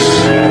Jesus.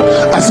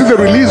 I see the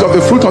release of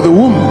the fruit of the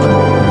womb.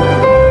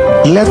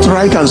 Left,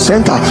 right, and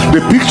center.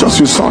 The pictures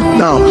you saw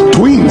now,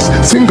 twins,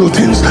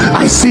 singletons.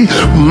 I see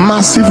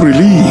massive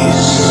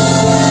release.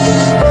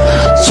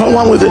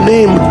 Someone with the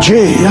name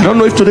J. I don't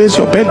know if today is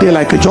your birthday,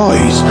 like a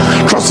Joyce.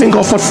 Trusting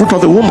God for fruit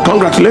of the womb.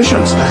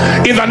 Congratulations.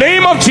 In the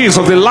name of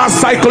Jesus, the last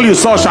cycle you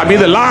saw shall be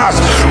the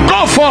last.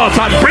 Go forth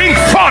and bring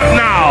forth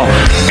now.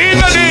 In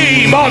the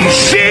name of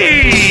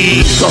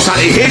Jesus.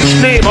 And a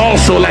H name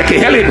also, like a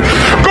Helen.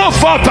 Go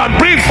forth and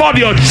bring forth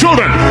your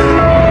children.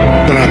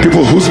 There are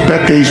people whose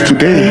birthday is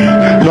today.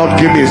 Lord,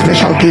 give me a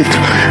special gift.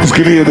 He's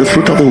giving you the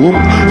fruit of the womb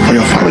for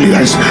your family.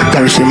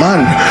 There is a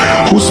man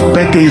whose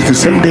birthday is the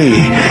same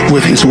day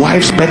with his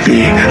wife's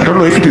birthday. I don't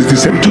know if it is the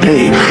same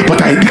today,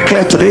 but I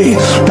declare today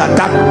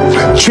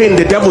that chain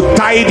the devil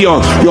tied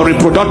your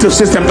reproductive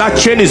system, that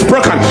chain is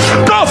broken.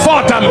 Go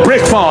forth and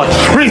break forth.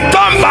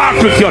 Return back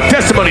with your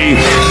testimony.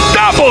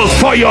 Double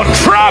for your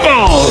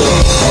trouble.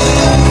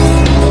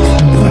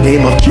 In the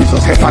name of Jesus.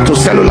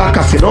 Hepatocellular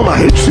carcinoma,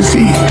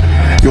 HCC.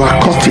 You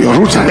are cut to your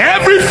roots, and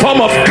every form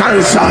of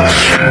cancer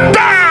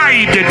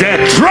die the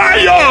death.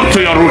 Dry up.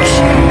 to your roots.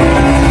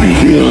 Be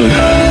healed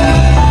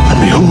and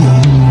be whole.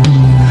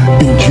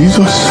 In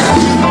Jesus'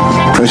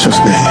 precious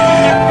name.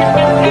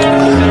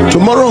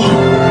 Tomorrow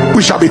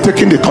we shall be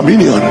taking the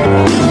communion.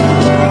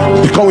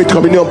 We come with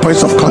communion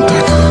points of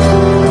contact.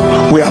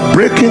 We are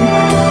breaking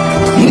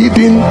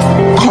hidden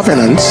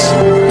covenants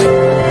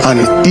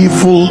and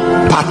evil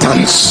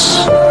patterns.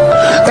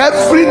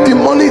 Every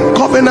demonic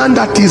covenant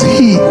that is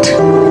hid.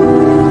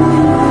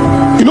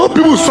 You know,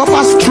 people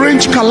suffer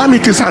strange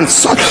calamities and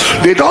such.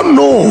 They don't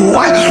know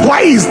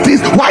why is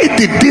this? Why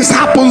did this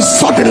happen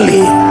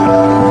suddenly?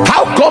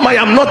 How come I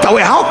am not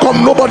aware? How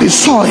come nobody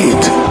saw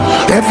it?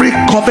 Every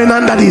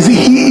covenant that is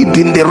hid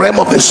in the realm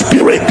of the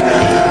spirit,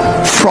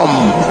 from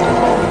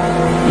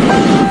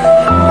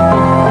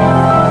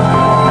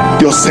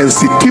your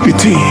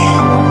sensitivity,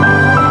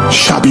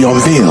 shall be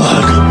unveiled.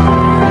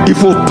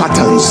 Evil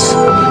patterns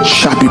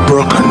shall be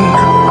broken.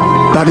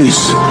 That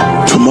is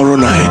tomorrow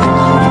night.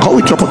 Come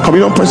with your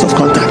communion points of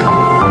contact.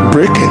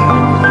 Breaking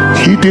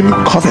hidden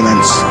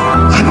covenants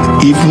and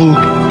evil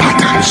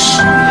patterns.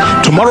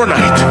 Tomorrow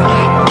night,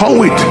 come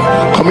with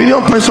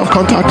communion points of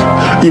contact.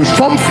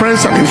 Inform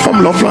friends and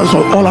inform loved ones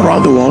all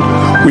around the world.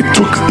 We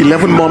took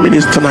 11 more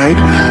minutes tonight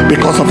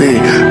because of the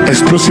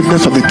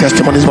explosiveness of the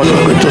testimonies, but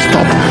we're going to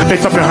stop.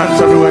 Lift up your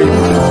hands everywhere you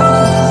are.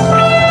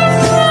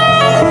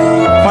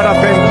 Father,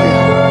 thank you.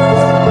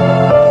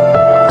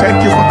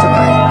 Thank you for tonight.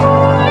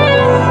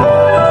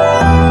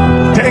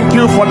 Thank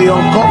you for the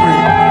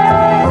uncovering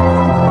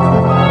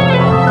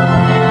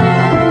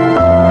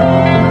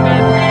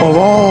of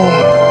all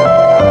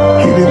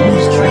hidden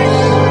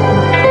mysteries,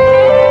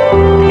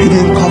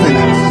 hidden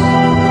covenants,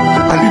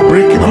 and the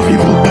breaking of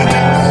evil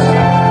patterns.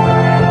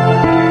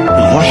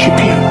 We worship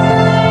you.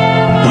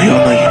 We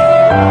honor you.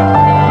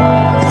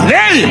 In the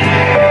name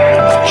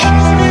of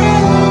Jesus.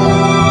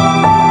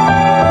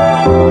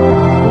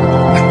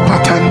 The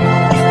pattern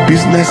of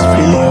business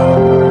failure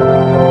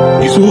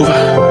is over.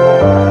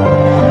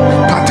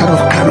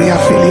 Career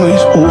failure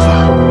is over.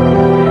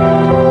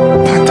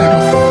 Pattern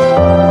of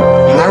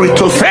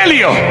marital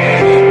failure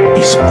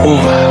is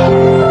over.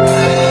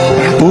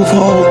 And above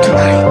all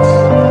tonight,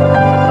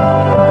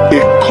 a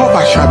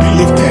cover shall be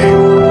lifted,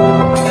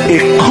 a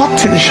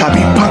curtain shall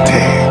be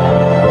parted,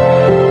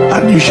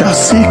 and you shall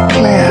see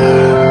clear.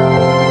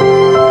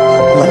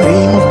 In the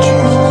name of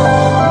Jesus.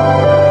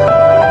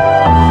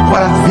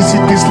 While I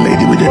visit this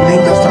lady with a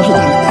name that starts with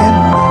an M.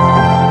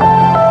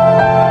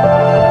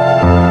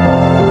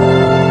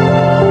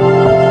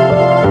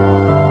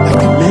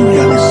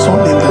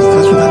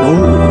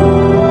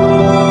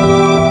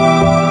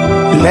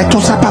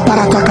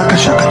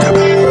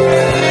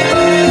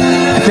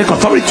 I take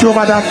authority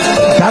over that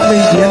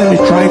damage the enemy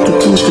tried to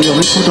do to your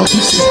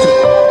reproductive system.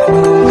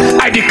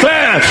 I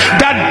declare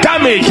that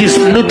damage is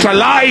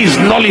neutralized,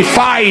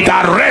 nullified,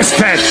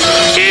 arrested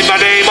in the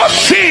name of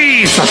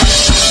Jesus.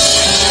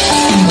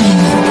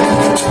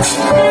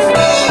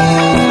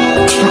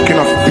 Talking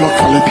of blood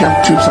fallopian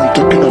tubes and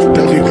talking of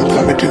pelvic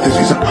inflammatory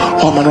disease and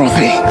all manner of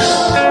things.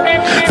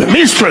 The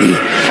mystery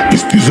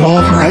is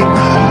dissolved right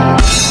now.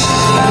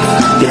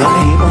 In the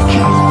name of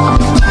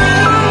Jesus.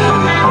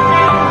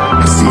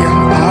 I see an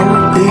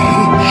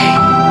R-A-H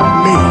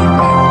name.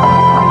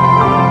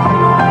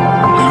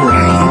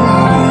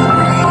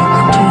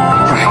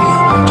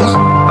 Rahim. Just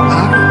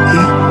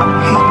R-A-H.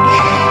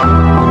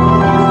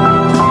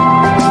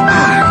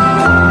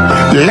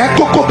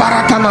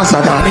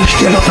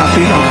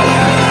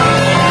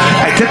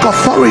 I take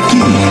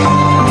authority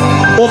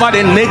over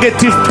the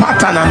negative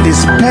pattern and the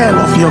spell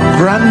of your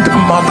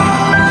grandmother.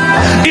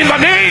 In the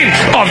name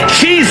of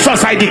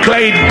Jesus, I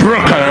declare it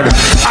broken.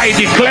 I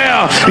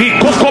declare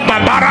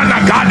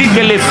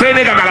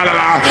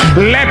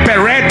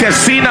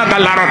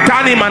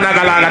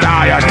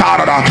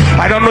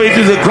I don't know if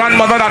it's a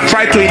grandmother that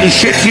tried to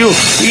initiate you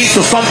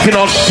into something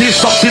or did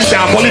something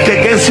diabolic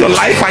against your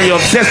life and your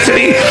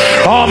destiny.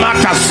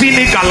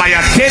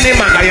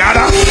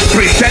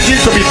 Pretending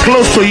to be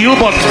close to you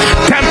but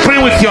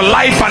tampering with your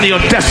life and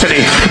your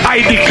destiny.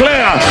 I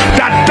declare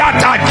that that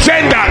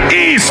agenda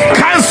is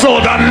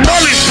cancelled and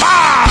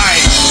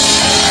nullified.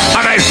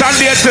 And I stand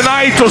here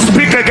tonight to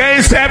speak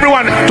against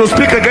everyone, to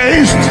speak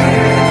against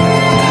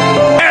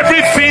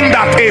everything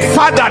that a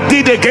father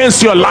did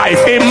against your life,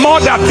 a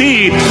mother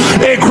did,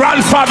 a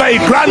grandfather, a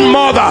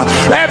grandmother,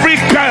 every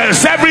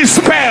curse, every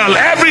spell,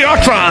 every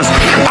utterance,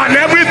 and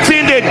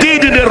everything they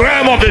did in the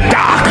realm of the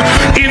dark,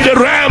 in the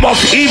realm of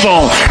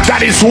evil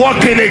that is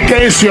working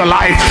against your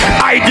life.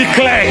 I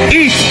declare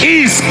it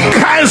is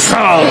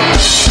cancelled.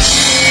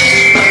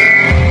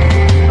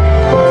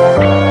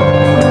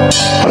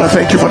 Father,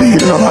 thank you for the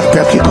healing of our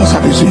Pepticos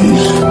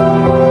disease.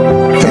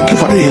 Thank you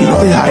for the healing of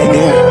the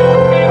hernia.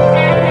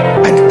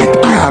 And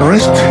I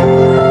arrest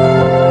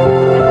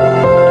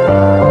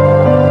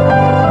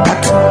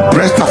that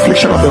breast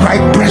affliction of the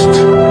right breast.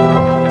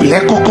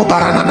 Lekoko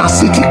Baranana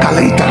City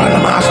Kalaita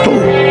Namasto.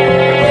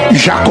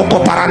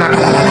 Jakoko Parana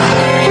Kalala.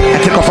 I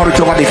take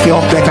authority over the fear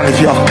of death and the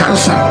fear of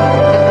cancer.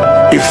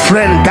 A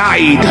friend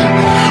died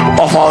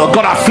or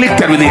got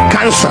afflicted with a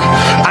cancer,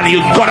 and you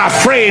got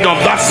afraid of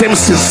that same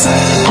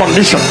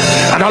condition,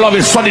 and all of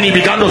a sudden you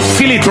began to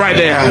feel it right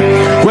there.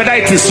 Whether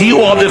it is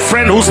you or the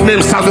friend whose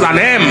name starts with an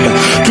M,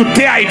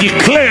 today I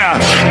declare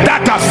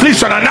that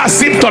affliction and that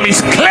symptom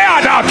is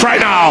cleared out right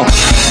now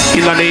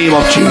in the name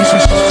of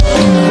Jesus.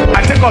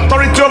 I take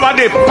authority over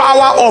the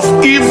power of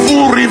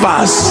evil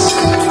rivers.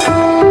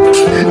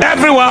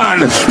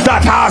 Everyone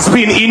that has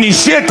been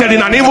initiated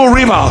in an evil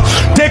river,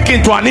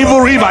 taken to an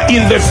evil river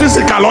in the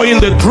physical or in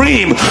the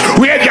dream,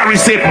 where there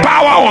is a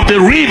power of the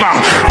river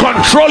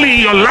controlling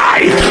your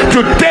life,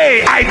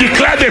 today I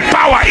declare the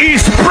power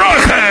is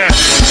broken.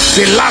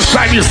 The last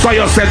time you saw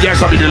yourself, there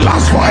shall be the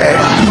last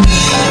forever.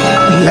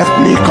 Left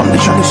knee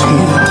condition is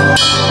healed.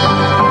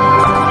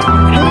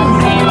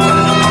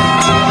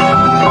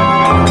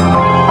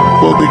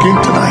 We'll begin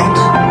tonight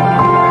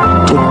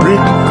to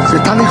break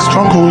satanic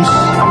strongholds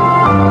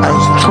and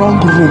strong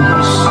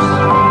rooms.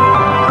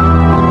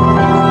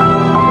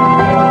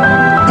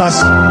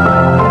 That's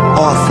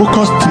our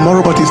focus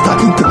tomorrow, but it's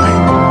starting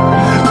tonight.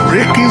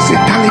 Breaking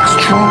satanic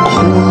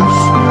strongholds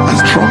and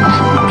strong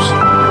rooms.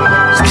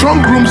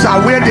 Strong rooms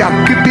are where they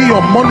are keeping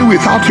your money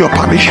without your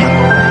permission.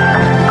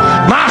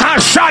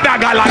 Mahashada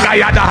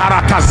galagayada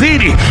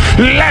harataziri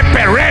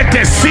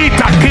leperete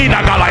sita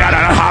kina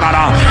galayada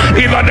harara.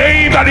 In the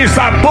name that is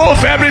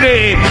above every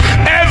name,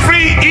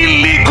 every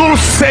illegal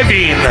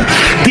saving,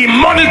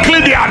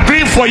 demonically they are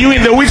doing for you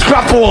in the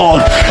witchcraft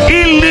world,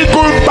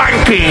 illegal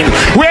banking,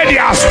 where they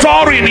are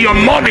storing your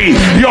money,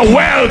 your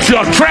wealth,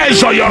 your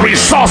treasure, your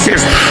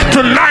resources.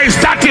 Tonight,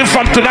 starting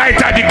from tonight,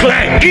 I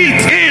declare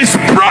it is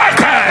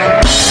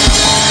broken.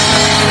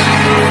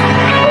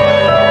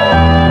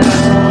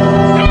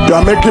 You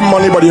are making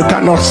money, but you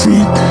cannot see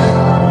it.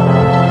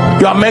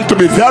 You are meant to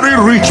be very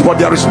rich, but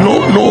there is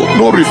no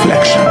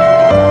reflection.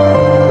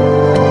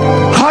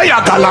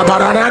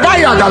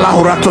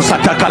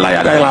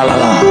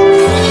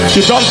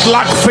 You don't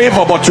lack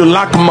favor, but you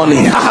lack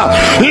money. I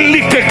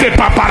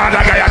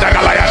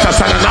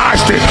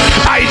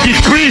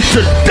decree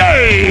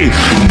today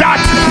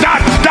that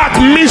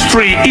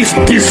mystery is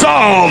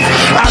dissolved,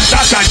 and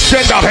that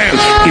agenda of hell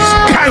is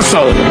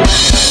cancelled.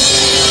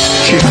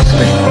 Jesus'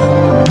 name.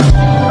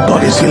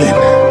 God is healing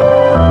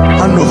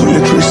an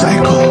ovulatory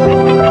cycle,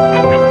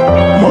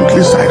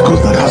 monthly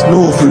cycles that has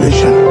no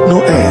ovulation,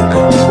 no egg.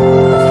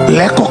 You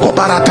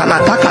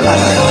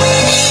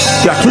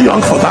are too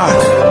young for that.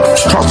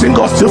 Trusting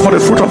God still for the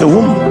fruit of the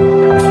womb.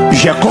 In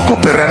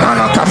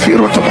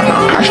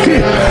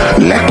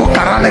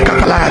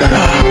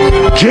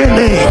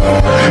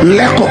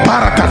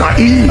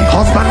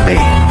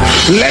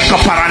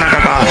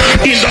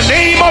the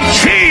name of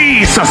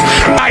Jesus,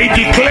 I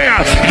declare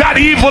that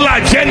evil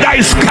agenda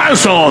is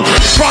cancelled.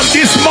 From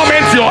this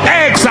moment, your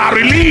eggs are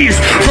released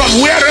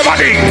from wherever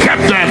they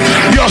kept them.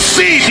 Your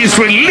seed is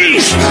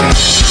released.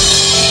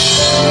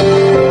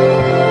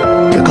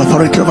 Take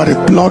authority over the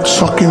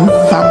blood-sucking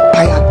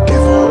vampire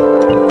devil.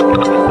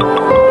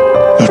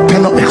 Your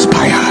tenure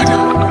expired.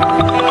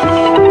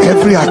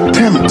 Every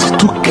attempt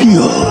to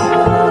kill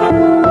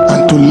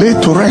and to lay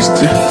to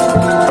rest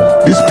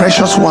this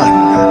precious one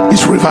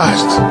is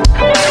reversed.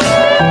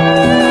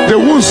 They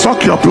won't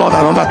suck your blood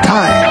another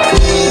time.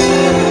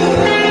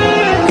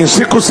 In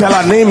sickle cell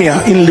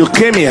anemia, in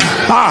leukemia,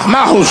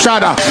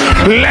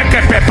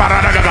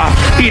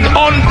 in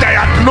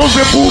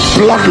undiagnosable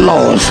blood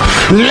loss,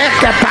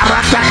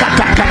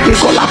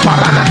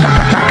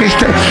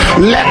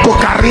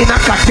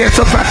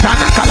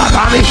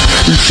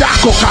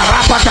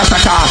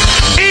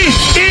 it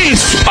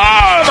is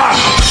over.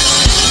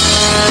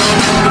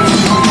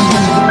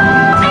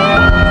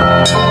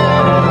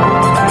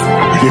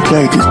 I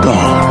declare it is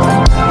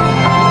done.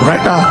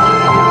 Right now,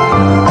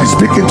 I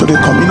speak into the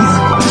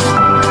communion.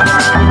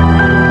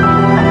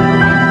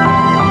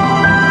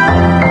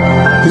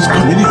 This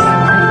communion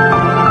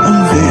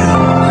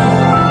unveils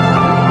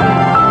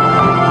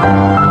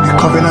the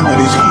covenant that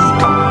is hid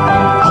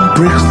and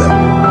breaks them,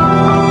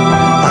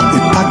 and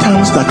the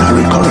patterns that are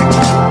recurrent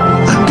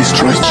and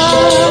destroys them.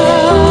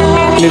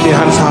 Lift your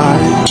hands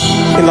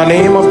high in the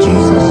name of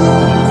Jesus.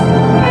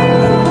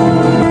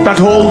 That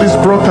hold is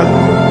broken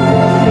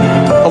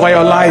over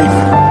your life,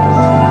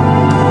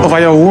 over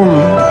your womb,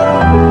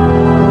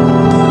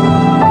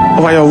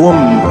 over your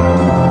womb.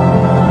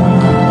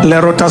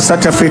 Lerota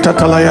satafita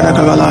talaya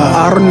nagala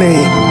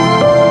arne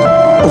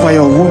over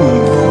your womb.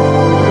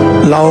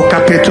 Lao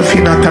kapetu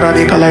fina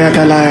tarani kalaya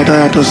dalaya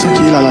daya to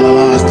sitila la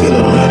la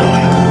stila doya.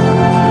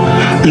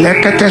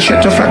 Lekete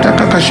shetu fata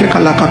kakashika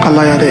la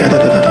kakalaya daya da.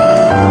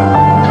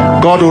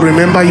 God will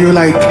remember you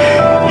like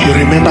you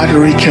remembered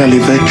Rachel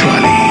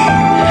eventually.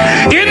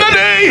 In the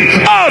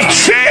name of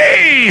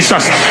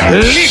Jesus.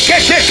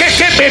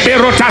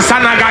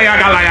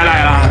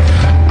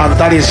 And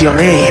that is your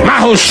name.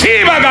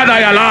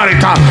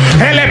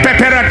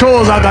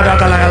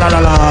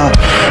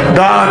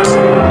 That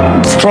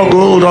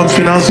stronghold on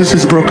finances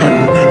is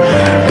broken.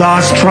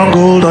 That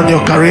stronghold on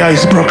your career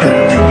is broken.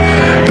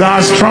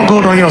 That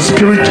stronghold on your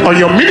spirit or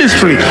your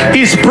ministry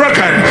is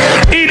broken.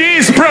 It is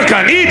is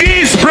broken. It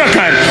is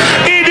broken.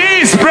 It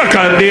is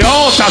broken. The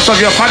altars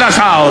of your father's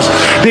house,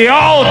 the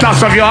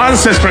altars of your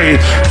ancestry,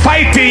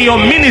 fighting your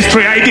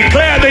ministry, I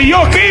declare the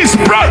yoke is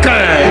broken.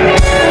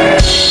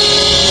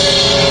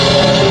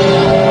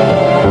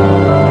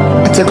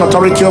 I take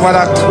authority over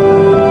that.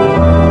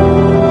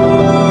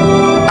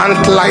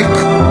 Ant-like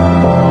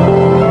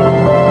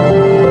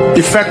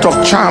effect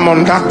of charm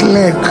on that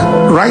leg,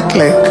 right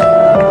leg,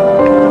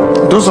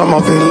 those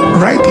of the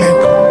right leg,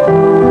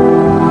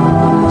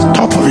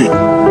 top of it.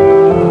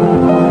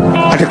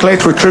 I declare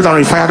it retrieved and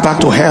refired back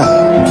to hell.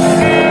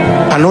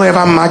 And no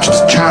ever matched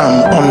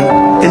charm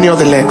on any of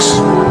the legs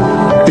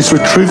is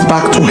retrieved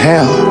back to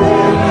hell.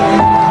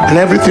 And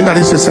everything that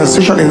is a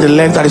sensation in the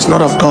leg that is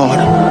not of God,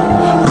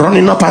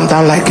 running up and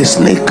down like a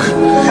snake,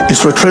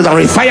 is retrieved and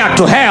refired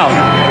to hell.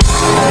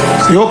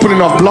 The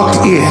opening of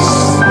blocked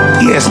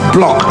ears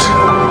blocked.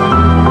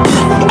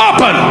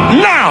 Open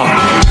now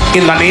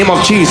in the name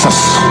of Jesus.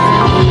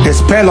 The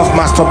spell of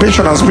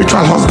masturbation and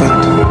spiritual husband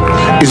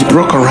is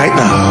broken right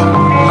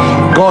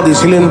now. God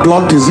is healing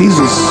blood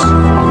diseases,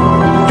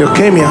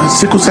 leukemia,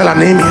 sickle cell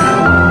anemia,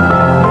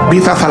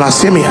 beta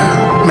thalassemia,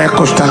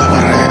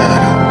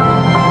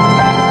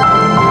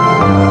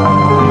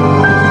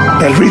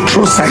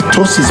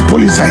 erythrocytosis,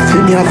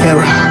 polycythemia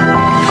vera.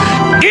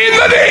 In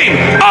the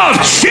name of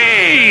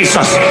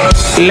Jesus.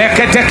 Like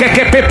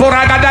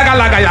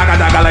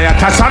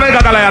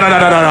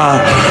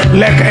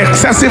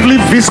excessively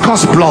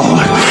viscous blood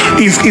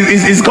is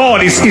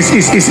God is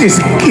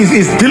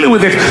dealing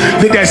with it.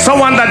 There's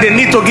someone that they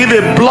need to give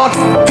a blood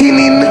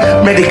thinning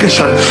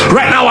medication.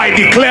 Right now I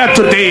declare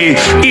today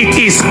it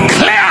is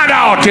cleared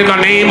out in the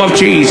name of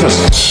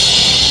Jesus.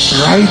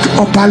 Right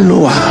upper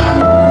lower,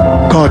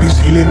 God is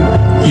healing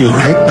you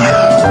right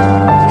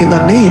now in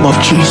the name of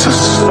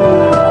Jesus.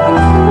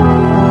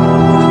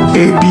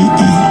 A-B-E-D-I.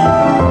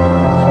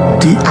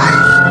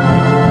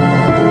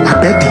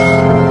 Abedi.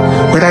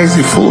 Whether it's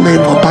the full name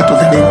or part of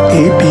the name,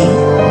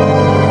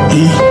 A-B-E-D-I.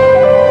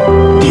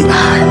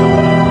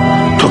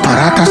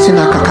 Toparata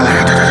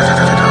sinakakalaya.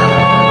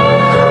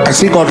 I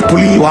see God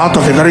pulling you out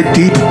of a very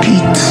deep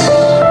pit,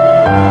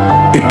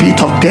 a pit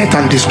of death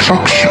and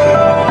destruction.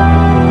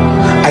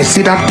 I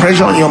see that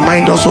pressure on your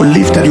mind also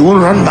lifted. You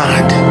won't run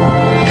mad.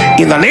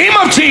 In the name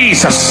of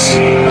Jesus.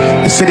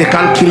 They say they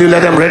can't kill you,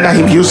 let them render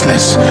him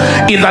useless.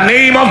 In the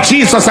name of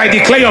Jesus, I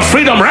declare your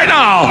freedom right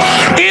now.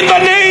 In the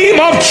name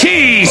of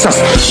Jesus.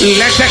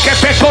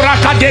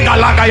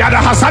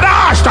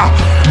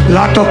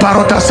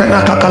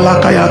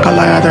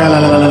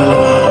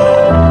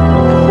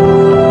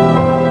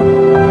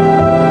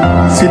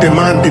 See the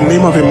man, the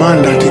name of a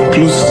man that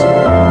includes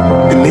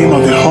the name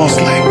of the horse,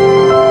 like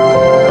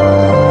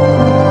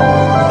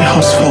the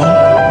horse fall.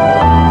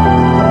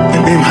 The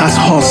name has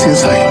horse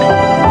inside.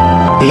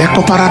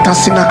 Leko parata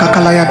sina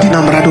kakalaya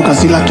dinamrado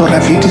gazila to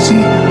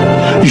revitisi.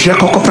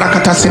 Jeko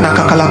koprakata sina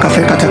kakalaka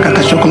frekata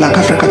kakashokola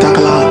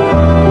kafrekatakala.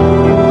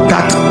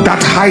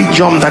 That high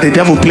jump that the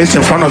devil placed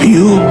in front of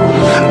you,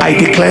 I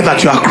declare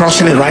that you are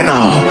crossing it right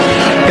now.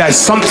 There is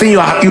something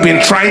you've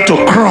been trying to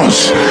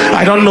cross.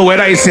 I don't know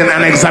whether it's in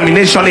an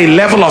examination, a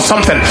level or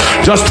something.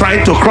 Just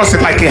trying to cross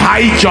it like a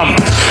high jump.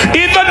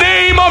 In the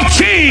name of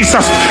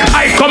Jesus,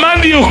 I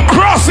command you,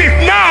 cross it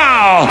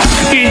now.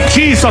 In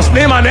Jesus'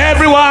 name. And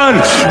everyone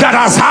that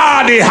has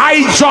had a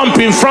high jump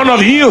in front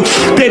of you,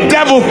 the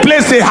devil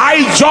placed a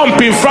high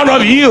jump in front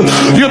of you.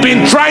 You've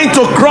been trying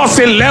to cross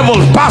a level,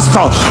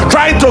 pastor,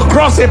 trying to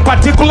cross a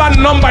particular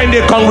number in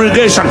the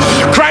congregation,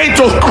 trying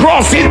to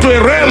cross into a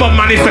realm of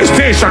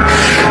manifestation.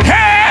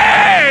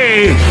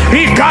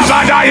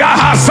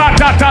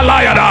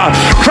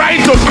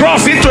 Trying to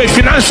cross into a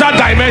financial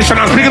dimension.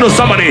 I'm speaking to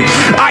somebody.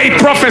 I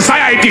prophesy,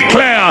 I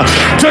declare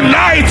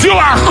tonight you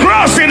are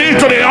crossing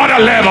into the other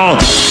level.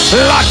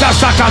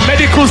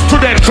 Medical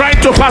student trying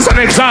to pass an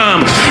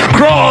exam,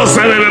 cross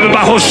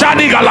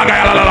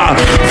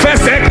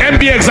first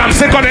MB exam,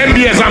 second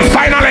MB exam,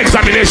 final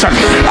examination,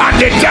 and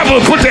the devil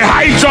put a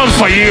high jump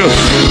for you.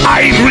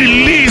 I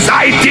release,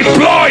 I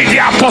deploy the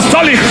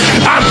apostolic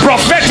and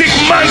prophetic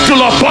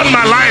mantle upon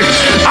my life.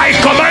 I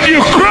command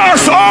you,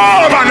 cross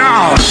over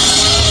now.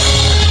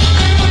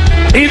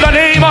 In the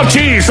name of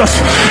Jesus.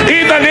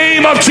 In the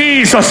name of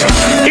Jesus.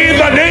 In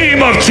the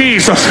name of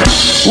Jesus.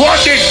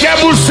 What the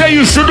devil say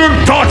you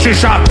shouldn't touch, you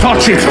shall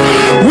touch it.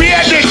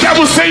 Where the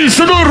devil say you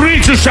shouldn't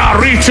reach, you shall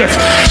reach it.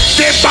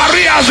 The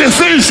barriers they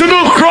say you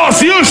shouldn't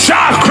cross, you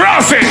shall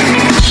cross it.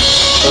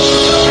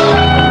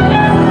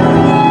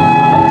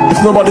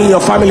 If nobody in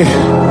your family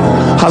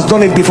has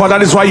done it before,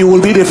 that is why you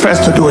will be the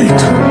first to do it.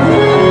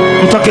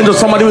 I'm talking to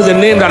somebody with a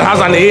name that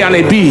has an A and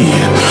a B.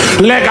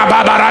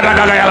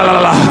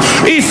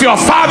 If your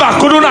father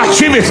couldn't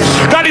achieve it,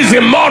 that is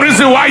the more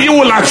reason why you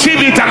will achieve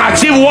it and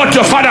achieve what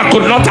your father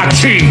could not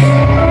achieve.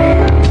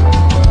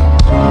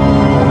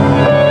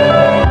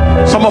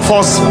 Some of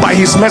us, by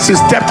his mercy,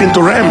 stepped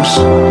into realms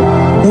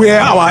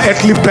where our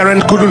earthly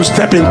parent couldn't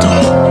step into.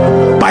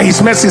 By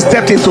his mercy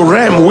stepped into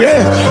realm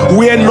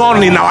where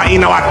none in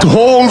our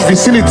whole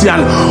vicinity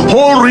and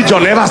whole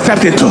region ever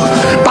stepped into.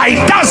 By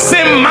that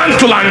same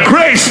mantle and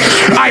grace,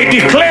 I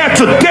declare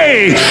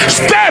today,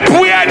 step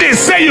where they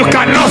say you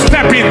cannot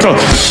step into.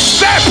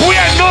 Step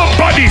where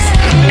nobody's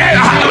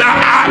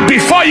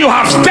before you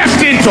have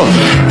stepped into,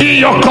 in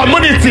your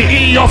community,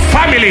 in your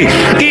family,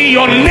 in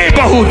your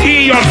neighborhood,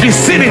 in your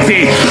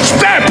vicinity.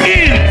 Step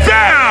in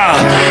there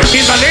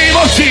in the name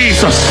of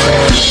Jesus.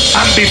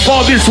 And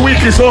before this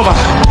week is over,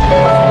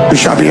 you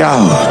shall be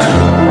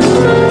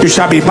out. You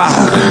shall be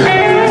back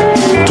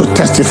to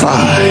testify.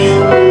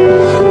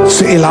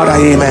 Say it louder,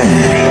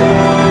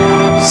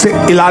 amen. Say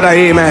it louder,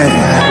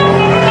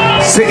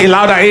 amen. Say it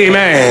louder,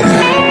 amen.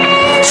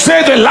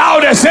 Say the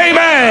loudest,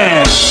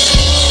 amen.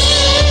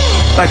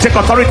 I take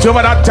authority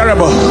over that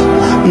terrible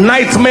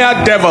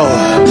nightmare devil.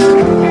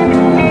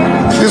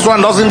 This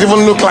one doesn't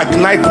even look like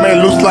nightmare,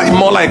 it looks like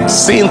more like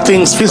seeing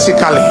things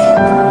physically.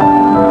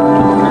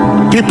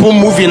 People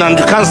moving and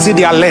you can't see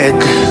their leg.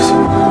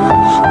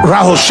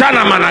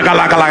 Rahoshana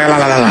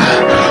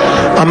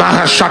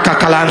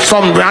and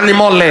some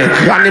animal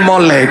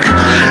leg.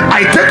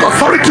 I take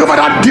authority over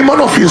that demon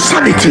of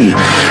insanity,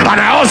 and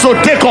I also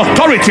take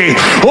authority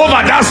over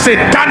that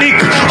satanic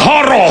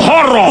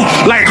horror,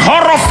 like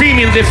horror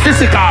film in the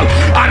physical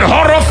and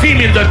horror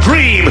film in the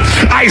dream.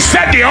 I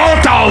set the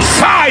altar on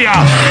fire.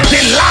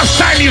 The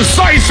last time you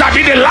saw it shall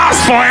be the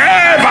last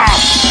forever.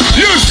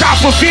 You shall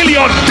fulfill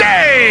your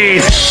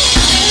days.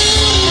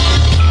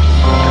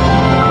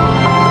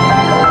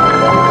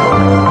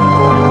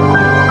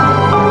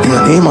 In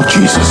the name of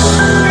Jesus,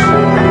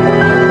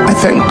 I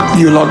thank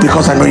you, Lord,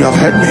 because I know you have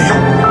heard me.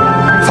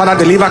 Father,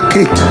 deliver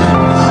Kate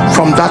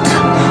from that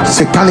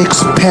satanic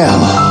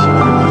spell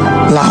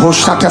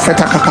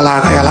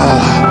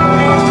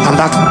and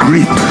that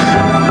grip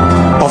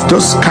of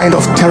those kind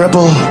of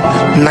terrible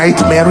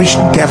nightmarish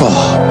devil,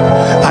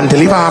 and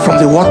deliver her from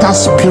the water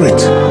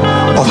spirit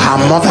of her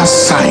mother's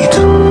side.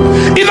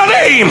 In the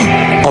name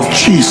of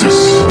Jesus,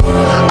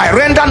 I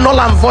render null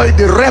and void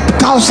the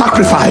reptile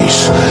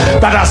sacrifice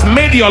that has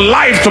made your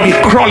life to be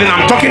crawling.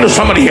 I'm talking to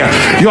somebody here.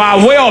 You are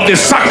aware of the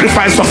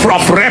sacrifice of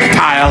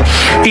reptile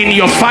in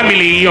your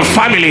family,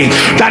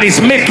 that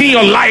is making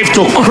your life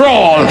to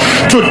crawl.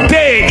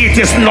 Today it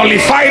is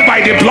nullified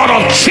by the blood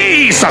of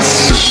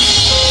Jesus.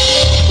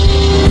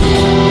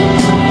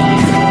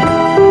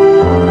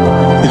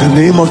 In the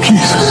name of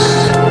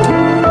Jesus.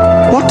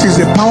 What is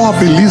the power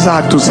of a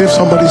lizard to save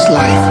somebody's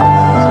life?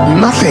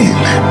 Nothing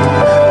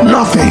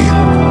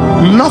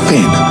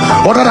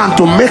other than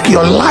to make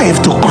your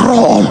life to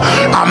crawl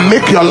and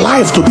make your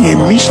life to be a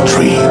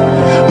mystery.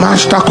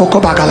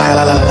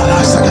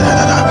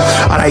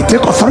 And I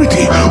take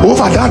authority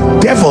over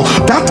that devil,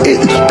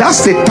 that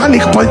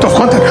satanic point of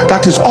contact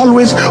that is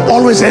always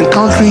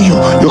encountering you.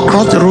 You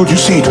cross the road, you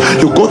see it.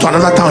 You go to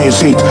another town, you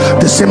see it.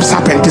 The same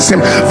serpent, the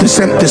same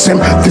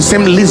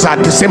lizard,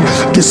 the same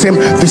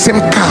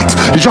cat.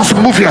 You just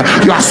move here.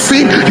 You are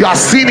seeing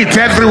it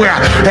everywhere.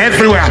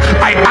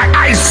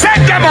 I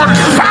set them on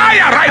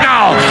fire right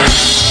now.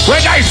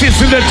 Whether it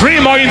is in the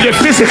dream or in the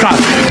physical,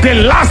 the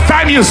last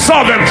time you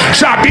saw them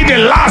shall be the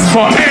last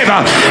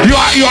forever. You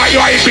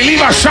are a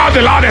believer. Shout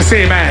the loudest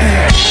amen.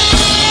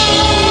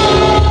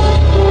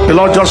 The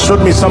Lord just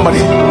showed me somebody.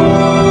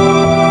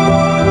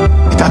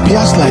 It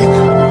appears like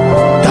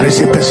there is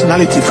a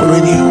personality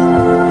following you,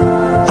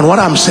 and what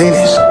I'm saying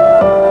is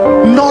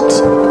not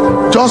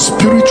just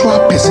spiritual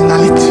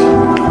personality,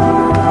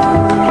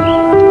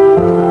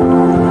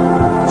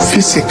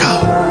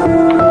 physical.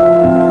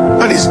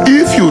 That is,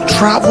 if you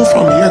travel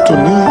from here to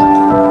New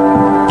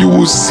York, you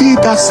will see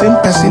that same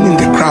person in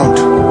the crowd.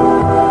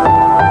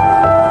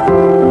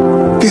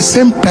 The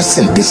same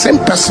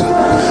person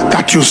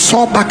that you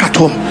saw back at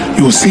home,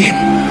 you will see him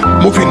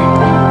moving,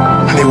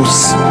 and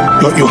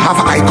you have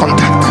eye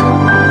contact.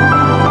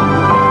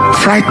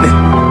 Frightening.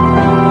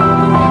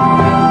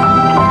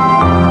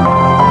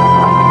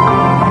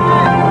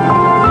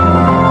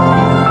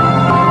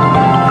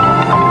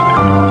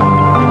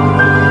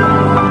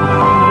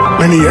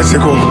 Many years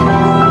ago,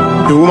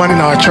 a woman in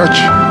our church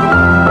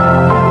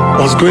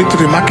was going to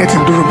the market in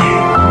Durumi,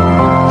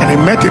 and he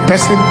met a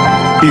person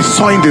he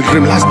saw in the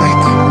dream last night,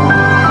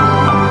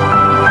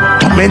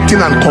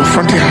 tormenting and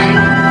confronting her.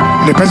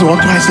 And the person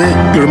walked to her and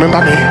said, "You remember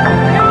me?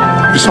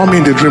 You saw me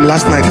in the dream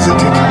last night, isn't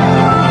it?"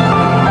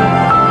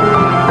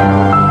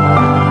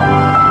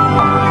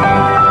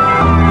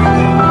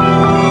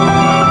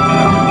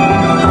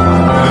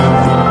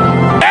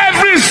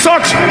 Every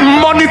such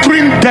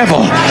monitoring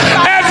devil,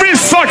 every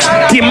such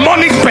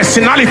demonic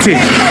personality,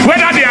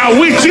 whether they are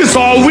witches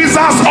or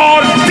wizards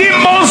or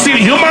demons in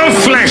human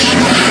flesh,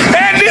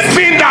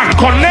 anything that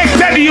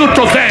connected you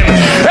to them,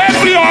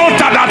 every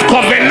altar that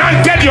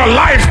covenanted your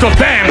life to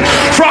them,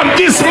 from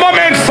this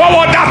moment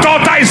forward, that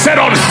altar is set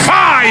on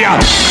fire.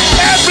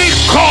 Every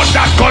cord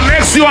that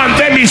connects you and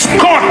them is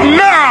caught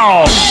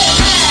now.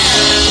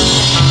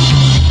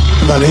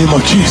 In the name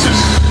of Jesus.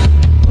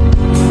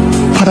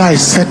 Father, I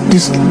set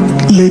this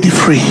lady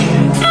free.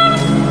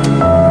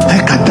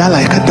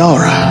 like a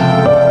Dora,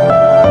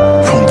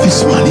 from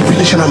this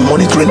manipulation and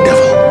monitoring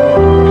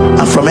devil,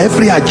 and from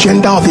every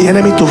agenda of the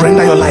enemy to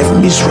render your life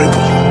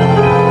miserable.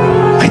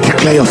 I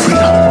declare your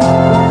freedom,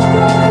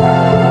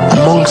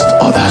 amongst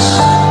others.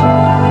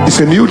 It's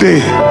a new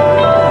day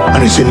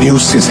and it's a new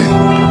season,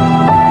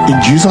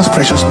 in Jesus'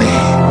 precious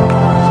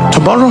name.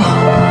 Tomorrow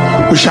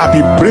we shall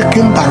be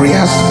breaking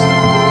barriers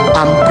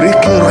and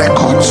breaking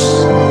records.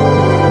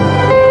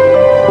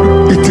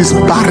 It is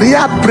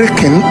barrier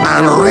breaking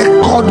and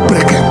record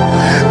breaking.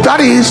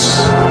 That is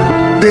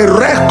the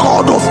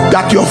record of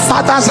that your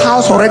father's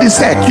house already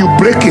set. You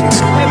break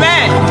it.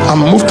 Amen. And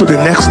move to the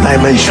next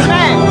dimension.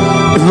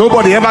 Amen. If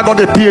nobody ever got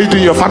a PhD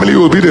in your family,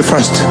 you will be the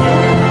first.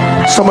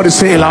 Somebody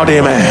say aloud,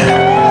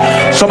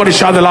 amen. Somebody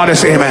shout the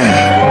loudest,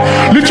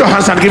 amen. Lift your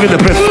hands and give it the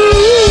praise.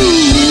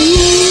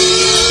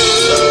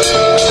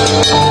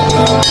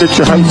 Lift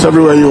your hands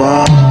everywhere you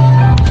are.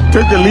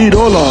 Take the lead,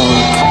 oh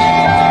Lord.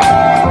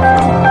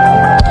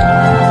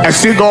 I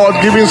see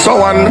God giving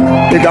someone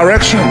a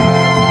direction,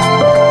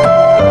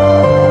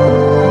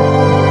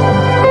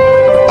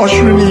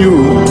 ushering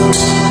you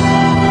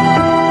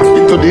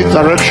into this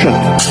direction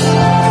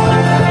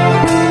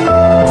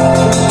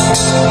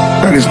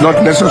that is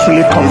not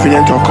necessarily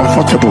convenient or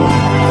comfortable.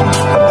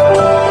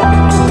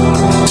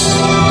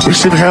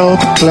 Receive help,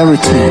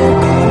 clarity,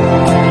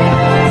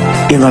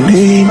 in the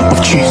name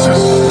of Jesus.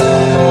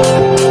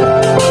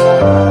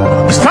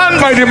 Stand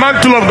by the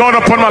mantle of God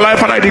upon my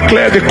life, and I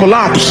declare the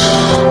collapse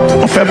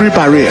of every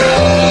barrier.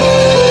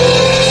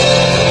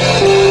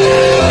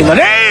 In the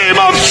name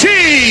of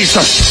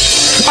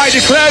Jesus, I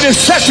declare the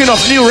setting of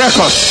new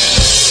records.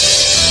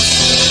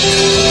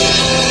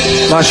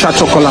 I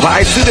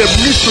see the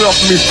mystery of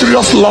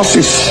mysterious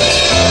losses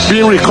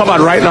being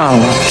recovered right now.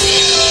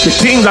 The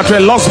things that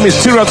were lost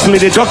mysteriously,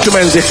 the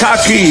documents, the car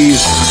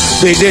keys,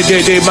 the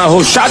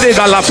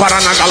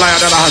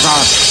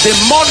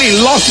money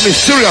lost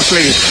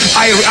mysteriously.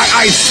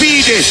 I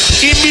see the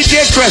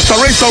immediate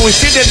restoration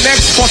within the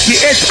next 48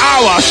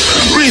 hours.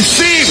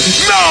 Receive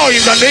now in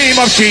the name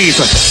of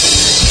Jesus.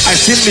 I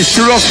see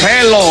mysterious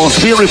hair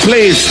loss being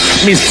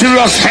replaced.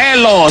 Mysterious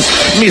hair loss.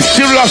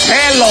 Mysterious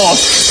hair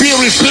loss being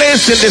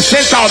replaced in the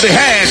center of the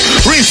head.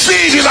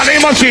 Receive in the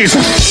name of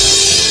Jesus.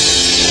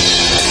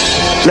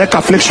 Neck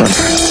affliction,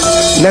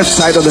 left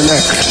side of the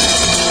neck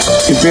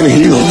is being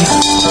healed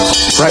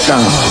right now.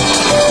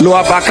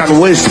 Lower back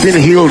and waist being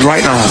healed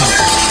right now.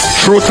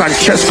 Throat and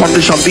chest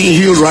condition being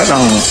healed right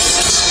now.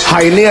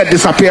 Hernia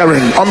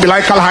disappearing.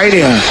 Umbilical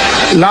hernia.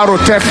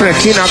 Laro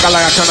tefretina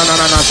galayatana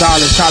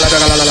nazale sala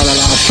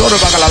shoulder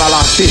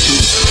bagalala city.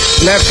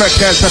 Left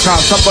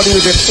somebody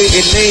with a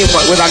name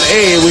with an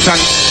A with an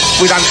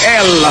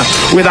L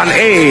with an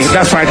A.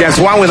 That's right. There's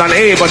one with an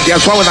A, but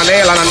there's one with an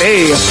L and an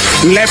A.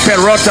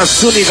 Leperota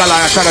suni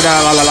galayatana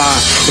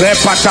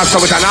repatasa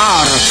with an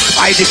R.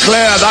 I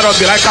declare that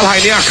umbilical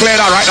hernia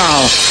cleared out right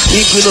now.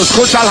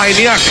 Inguinoscotal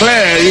hernia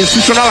cleared.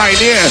 Institutional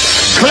hernia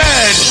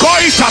cleared.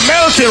 Goita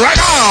melting right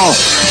now.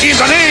 In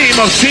the name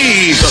of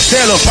Jesus.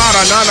 The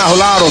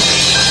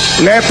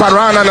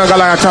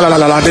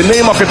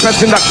name of a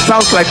person that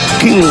sounds like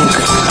king,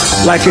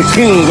 like a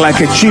king,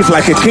 like a chief,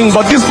 like a king.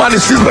 But this man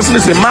is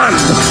seriously a man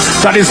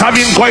that is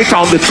having goiter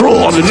on the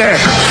throat, on the neck.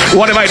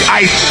 Whatever.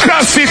 I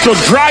curse it to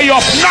dry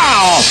up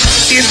now.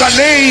 In the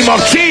name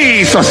of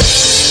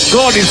Jesus.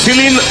 God is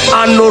healing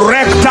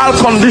anorectal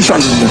condition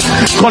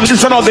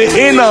of the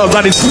anal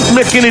that is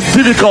making it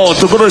difficult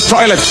to go to the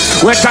toilet.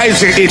 Whether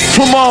it's a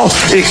tumor,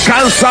 a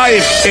cancer,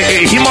 a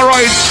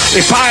hemorrhoid,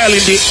 a pile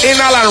in the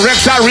anal and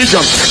rectal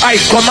region,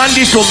 I command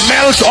it to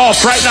melt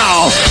off right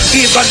now.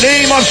 In the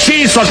name of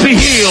Jesus, be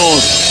healed.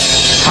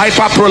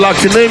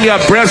 Hyperprolactinemia,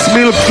 breast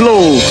milk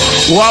flow.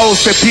 Wow,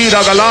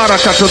 sepida galara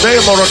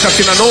katodemo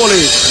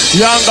rokatinanoli.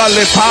 Yanga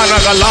lepana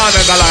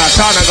galana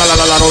galatana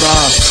galalarora.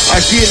 I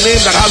see a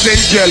name that has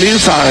angel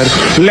inside.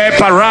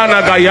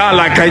 Leparana gaya,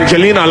 like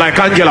Angelina, like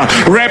Angela.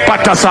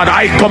 Repatasad.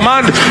 I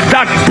command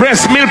that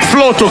breast milk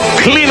flow to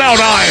clean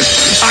out eyes.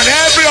 And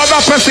every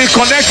other person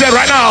connected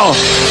right now.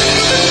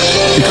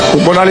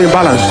 Hormonal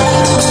imbalance.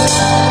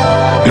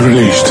 Be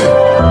released.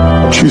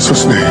 In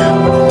Jesus' name.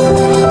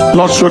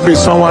 Lord showed me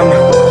someone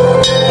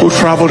who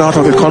traveled out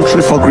of the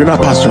country for greener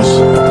pastures,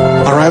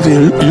 arrived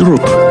in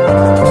Europe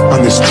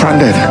and is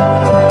stranded.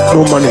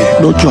 No money,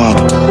 no job,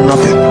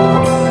 nothing.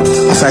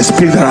 As I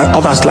speak, there are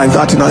others like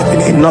that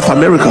in North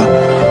America,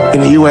 in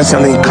the US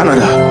and in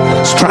Canada,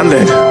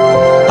 stranded,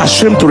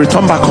 ashamed to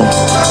return back home,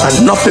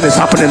 and nothing is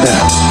happening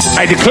there.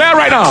 I declare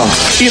right now,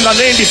 in the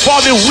name, before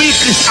the week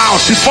is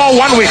out, before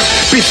 1 week,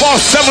 before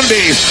 7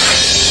 days,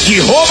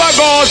 Jehovah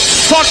God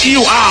sought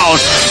you out.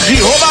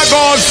 Jehovah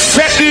God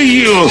settle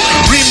you,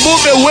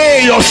 remove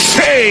away your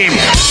shame,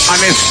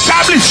 and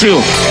establish you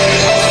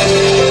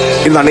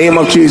in the name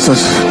of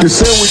Jesus. The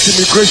same with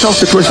immigration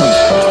situation,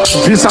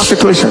 visa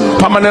situation,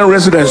 permanent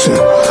residency.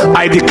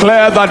 I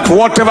declare that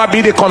whatever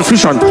be the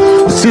confusion,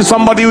 see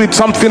somebody with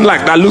something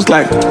like that looks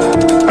like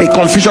a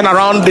confusion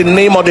around the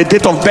name or the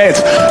date of birth.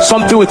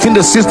 Something within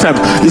the system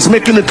is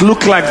making it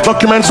look like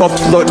documents of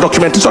the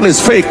documentation is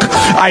fake.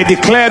 I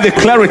declare the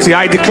clarity.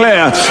 I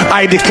declare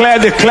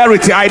the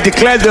clarity. I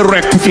declare the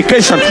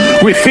rectification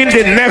within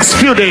the next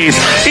few days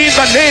in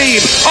the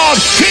name of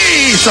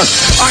Jesus.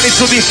 And it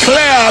will be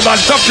clear that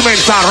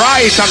documents are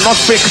right and not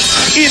fake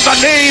in the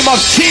name of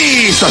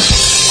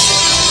Jesus.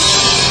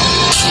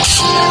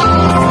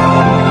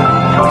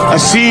 I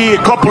see a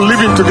couple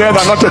living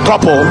together, not a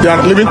couple. They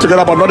are living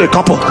together, but not a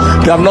couple.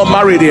 They have not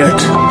married yet,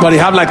 but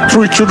they have like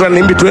 3 children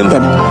in between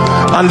them.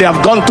 And they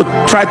have gone to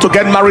try to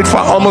get married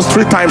for almost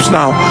 3 times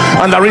now.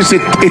 And there is a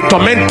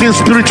tormenting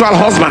spiritual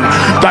husband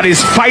that is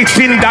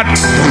fighting that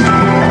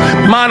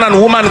man and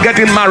woman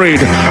getting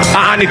married.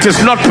 And it is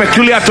not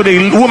peculiar to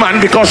the woman,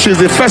 because she's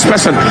the first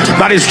person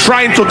that is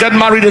trying to get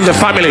married in the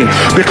family,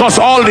 because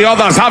all the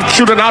others have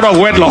children out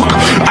of wedlock.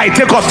 I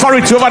take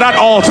authority over that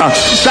altar,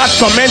 that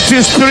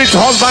tormenting spirit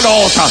husband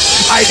altar.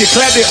 I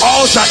declare the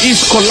altar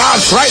is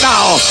collapsed right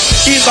now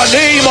in the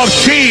name of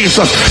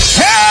Jesus.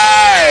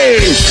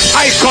 Hey,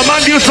 I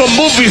command you to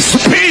move with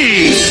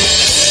speed.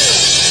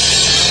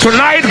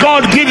 Tonight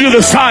God give you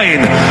the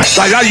sign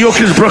that yoke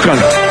is broken,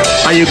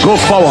 and you go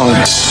forward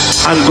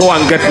and go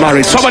and get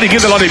married. Somebody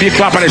give the Lord a big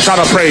clap and a shout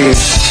of praise.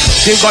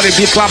 Give God a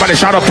big clap and a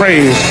shout of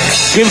praise.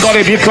 Give God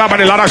a big clap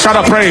and a loud shout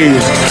of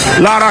praise.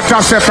 Lara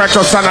tase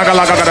feto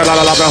sanagalaga la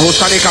la la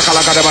husani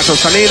kakalaga de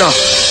batosanina.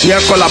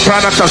 Yerko la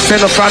prana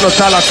taseno frano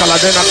tala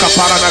kaladena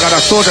kapara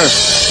nagada soda.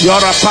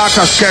 Yora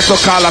pata sketo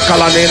kala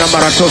kalanena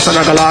maratosa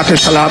nagalate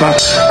salaba.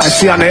 I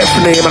see an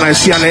F name and I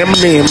see an M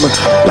name,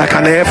 like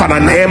an F and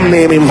an M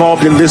name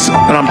involved in this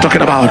that I'm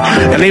talking about.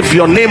 And if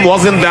your name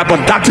wasn't there,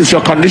 but that is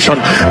your condition,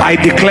 I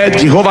declare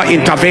Jehovah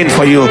intervene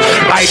for you.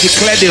 I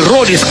declare the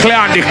road is clear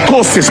and the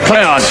coast is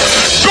cleared.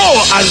 Go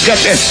and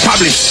get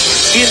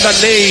established in the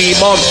name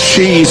of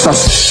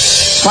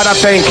Jesus. Father,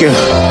 thank you.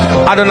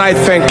 Adonai,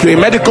 thank you.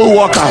 A medical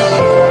worker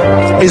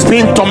is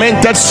being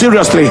tormented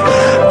seriously,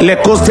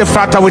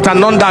 with an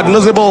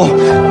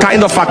undiagnosable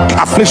kind of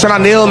affliction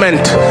and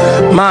ailment,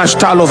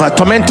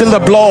 tormenting the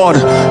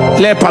blood,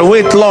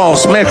 weight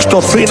loss,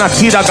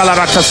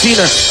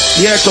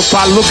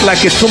 looks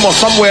like a tumor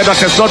somewhere that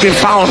has not been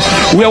found.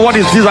 What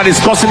is this that is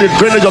causing the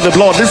drainage of the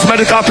blood? This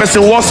medical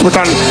person works with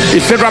a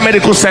federal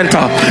medical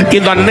center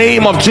in the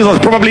name of Jesus,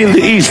 probably in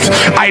the east.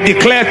 I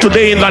declare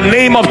today in the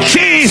name of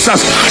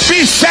Jesus,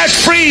 be set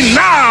free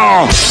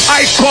now.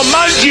 I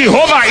command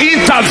Jehovah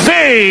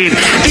intervene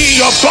in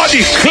your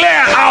body,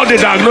 clear out the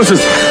diagnosis.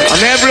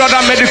 And every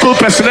other medical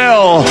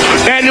personnel,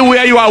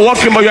 anywhere you are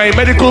working, but you are a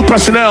medical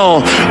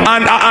personnel,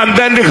 and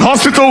then the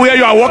hospital where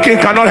you are working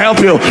cannot help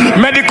you,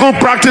 medical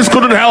practice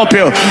couldn't help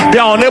you, they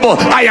are unable.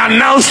 I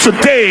announce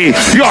today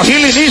your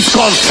healing is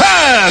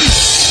confirmed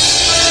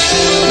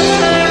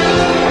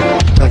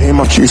in the name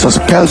of Jesus.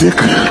 Pelvic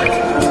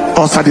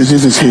ulcer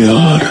disease is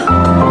healed.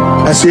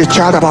 I see a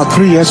child about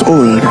 3 years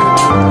old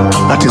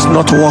that is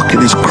not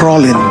walking, is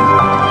crawling.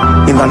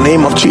 In the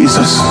name of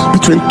Jesus,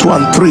 between 2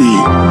 and 3,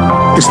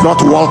 it's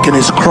not walking,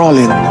 it's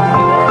crawling.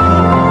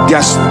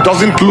 Yes,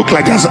 doesn't look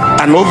like there's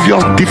an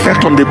obvious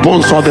defect on the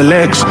bones or the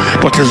legs,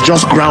 but it's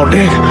just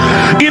grounded.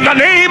 In the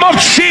name of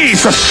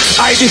Jesus,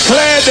 I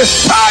declare the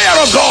fire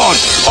of God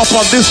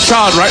upon this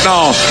child right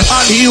now,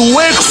 and he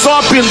wakes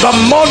up in the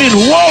morning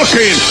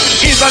walking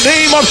in the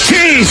name of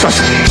Jesus.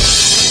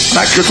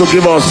 I'd like you to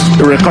give us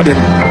a recording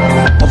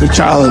of the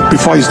child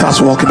before he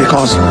starts walking,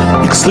 because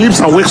he sleeps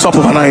and wakes up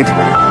overnight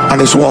and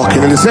is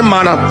walking. In the same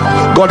manner,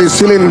 God is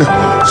healing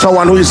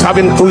someone who is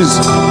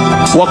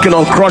walking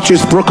on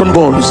crutches, broken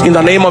bones. In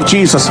the name of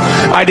Jesus,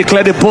 I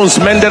declare the bones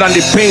mended and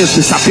the pains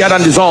disappeared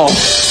and dissolved.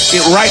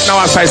 Right now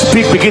as I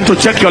speak, begin to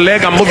check your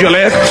leg and move your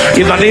leg.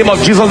 In the name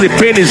of Jesus, the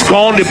pain is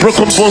gone, the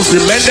broken bones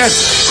is mended.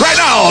 Right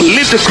now,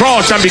 lift the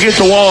crutch and begin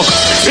to walk.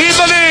 In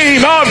the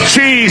name of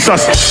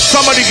Jesus.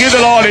 Somebody give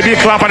the Lord a big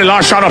clap and a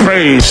last shout of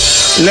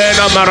praise. That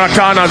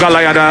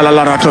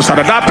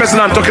person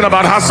I'm talking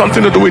about has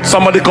something to do with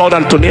somebody called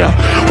Antonia.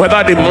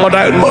 Whether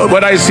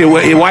it's a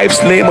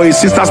wife's name or a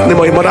sister's name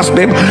or a mother's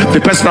name,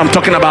 the person I'm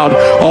talking about,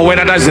 or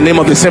whether that's the name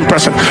of the same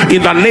person.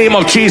 In the name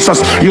of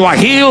Jesus, you are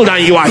healed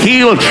and you are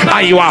healed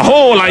and you are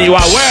whole and you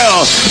are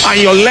well and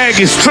your leg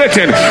is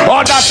straightened.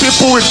 Other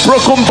people with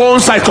broken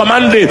bones, I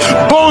command the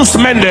bones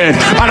mended,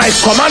 and I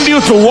command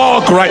you to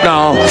walk right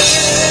now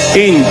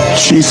in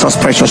Jesus'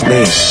 precious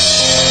name.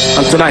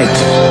 And tonight,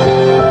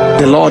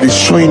 the Lord is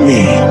showing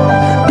me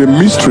the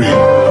mystery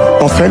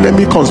of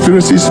enemy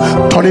conspiracies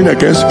turning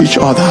against each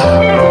other.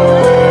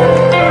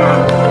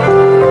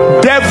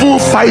 Devil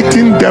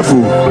fighting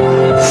devil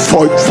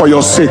for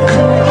your sake.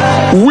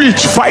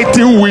 Witch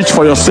fighting witch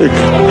for your sake.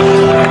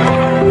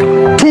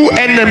 Two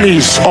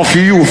enemies of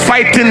you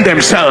fighting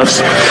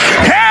themselves.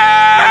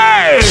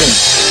 Hey!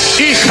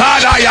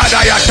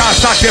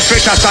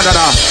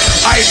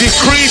 I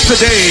decree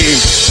today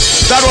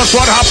That was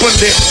what happened.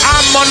 The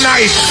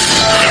Ammonites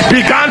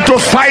began to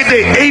fight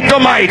the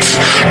Edomites.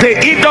 The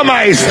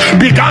Edomites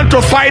began to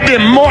fight the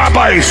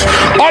Moabites.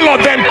 All of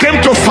them came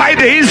to fight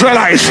the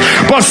Israelites,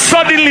 but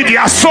suddenly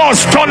their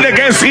swords turned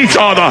against each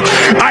other.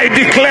 I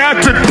declare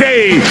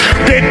today,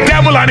 the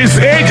devil and his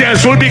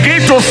agents will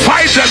begin to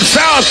fight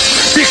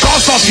themselves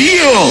because of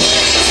you.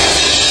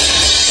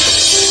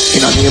 In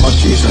the name of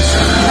Jesus.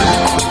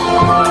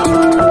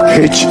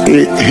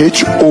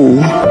 H-O-R-A.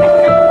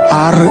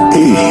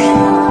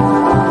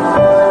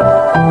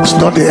 It's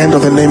not the end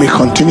of the name, it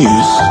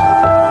continues.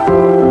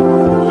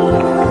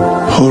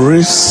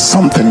 Horace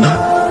something.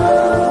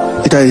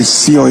 Either a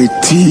C or a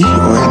T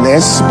or an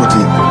S, but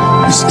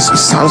it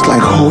sounds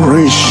like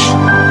Horace.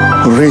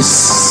 Horace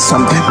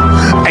something.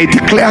 I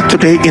declare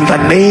today in the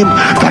name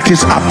that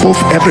is above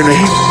every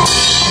name.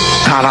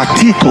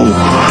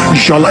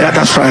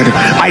 That's right.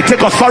 I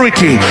take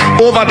authority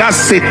over that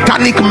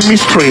satanic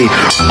mystery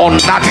on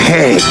that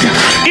head.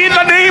 In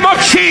the name of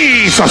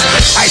Jesus,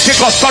 I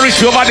take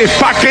authority over the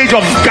package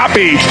of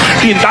garbage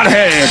in that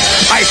head.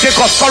 I take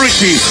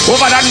authority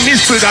over that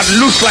mystery that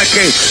looks like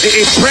a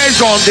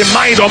pressure on the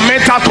mind or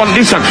mental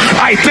condition.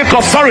 I take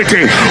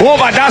authority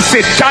over that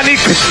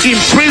satanic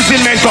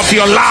imprisonment of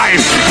your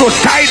life to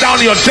tie down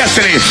your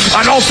destiny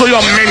and also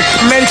your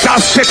mental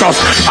status.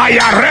 I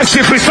arrest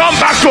it. Return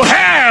back to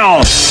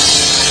hell.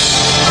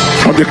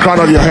 From the crown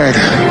of your head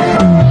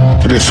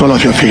to the sole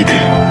of your feet.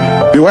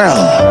 Be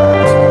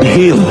well, be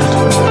healed,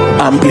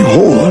 and be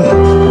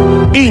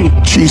whole in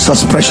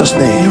Jesus' precious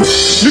name.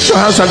 Lift your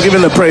hands and give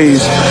him the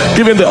praise,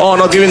 give him the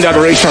honor, give him the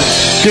adoration,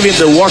 give him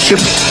the worship,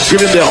 give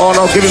him the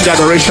honor, give him the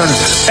adoration.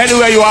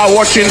 Anywhere you are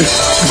watching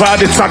via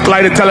the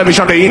satellite, the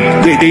television, the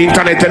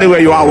internet, anywhere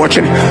you are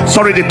watching.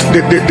 Sorry, the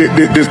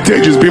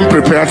stage is being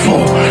prepared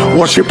for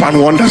worship and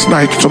wonders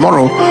night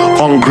tomorrow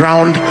on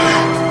ground.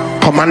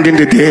 Commanding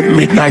the day,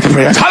 midnight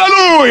prayers.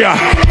 Hallelujah.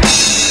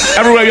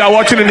 Everywhere you are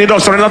watching in need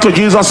of surrender to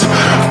Jesus,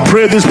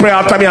 pray this prayer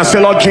after me and say,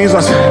 Lord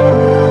Jesus,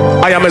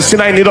 I am a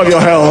sinner in need of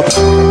your help.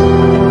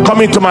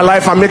 Come into my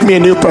life and make me a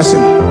new person.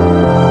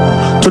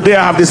 Today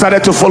I have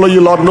decided to follow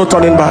you, Lord, no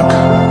turning back.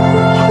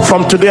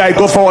 From today I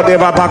go forward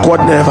never,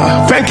 backward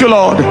never. Thank you,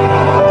 Lord.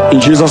 In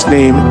Jesus'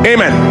 name,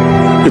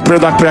 amen. You pray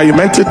that prayer, you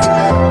meant it.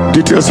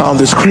 Details are on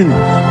the screen.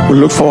 We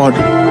look forward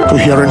to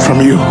hearing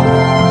from you.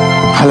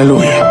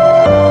 Hallelujah.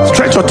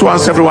 Stretch your two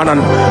hands, everyone,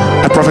 and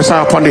I prophesy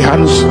upon the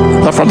hands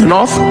that from the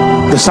north,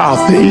 the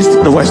south, the east,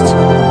 the west,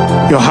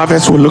 your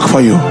harvest will look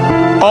for you.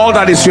 All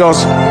that is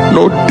yours,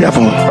 no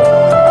devil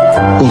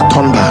will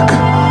turn back.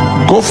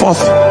 Go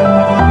forth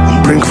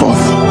and bring forth.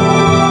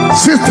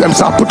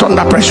 Systems are put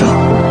under pressure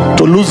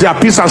to lose their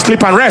peace and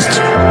sleep and rest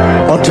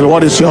until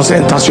what is yours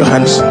enters your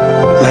hands.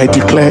 And I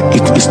declare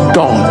it is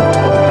done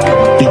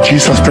in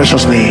Jesus'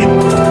 precious name.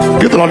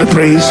 Give the Lord the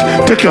praise.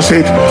 Take your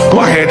seat. Go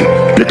ahead.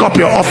 Pick up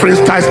your offerings,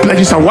 tithes,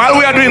 pledges. And while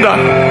we are doing that,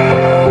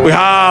 we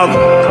have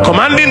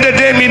Commanding the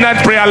Day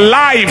Midnight Prayer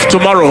live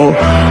tomorrow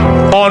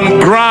on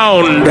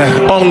ground,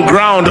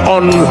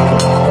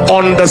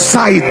 on the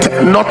site,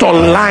 not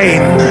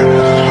online.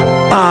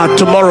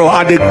 Tomorrow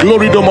at the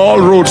Glory Dome, all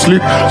roads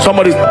lead.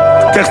 Somebody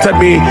texted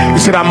me. He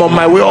said, I'm on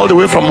my way all the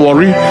way from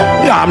Warri.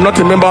 Yeah, I'm not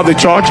a member of the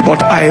church,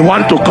 but I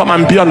want to come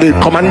and be on the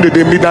Commanding the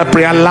Day Midnight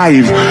Prayer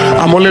live.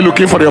 I'm only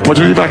looking for the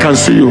opportunity if I can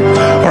see you.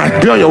 All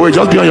right, be on your way.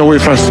 Just be on your way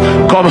first.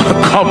 Come.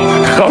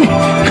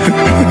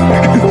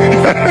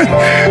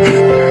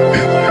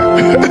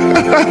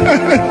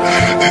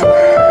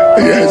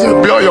 Yes,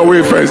 be on your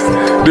way first.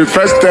 The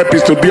first step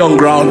is to be on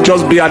ground.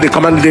 Just be at the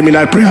Commanding Day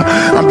Midnight Prayer.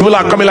 And people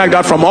are coming like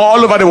that from all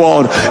over the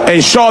world.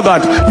 Ensure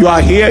that you are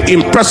here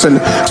in person.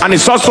 And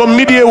it's also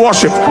midday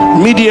worship.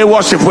 Midday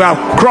worship. We are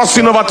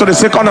crossing over to the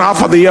second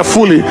half of the year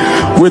fully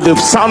with the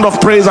sound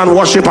of praise and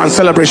worship and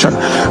celebration.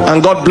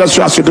 And God bless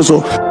you as you do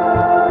so.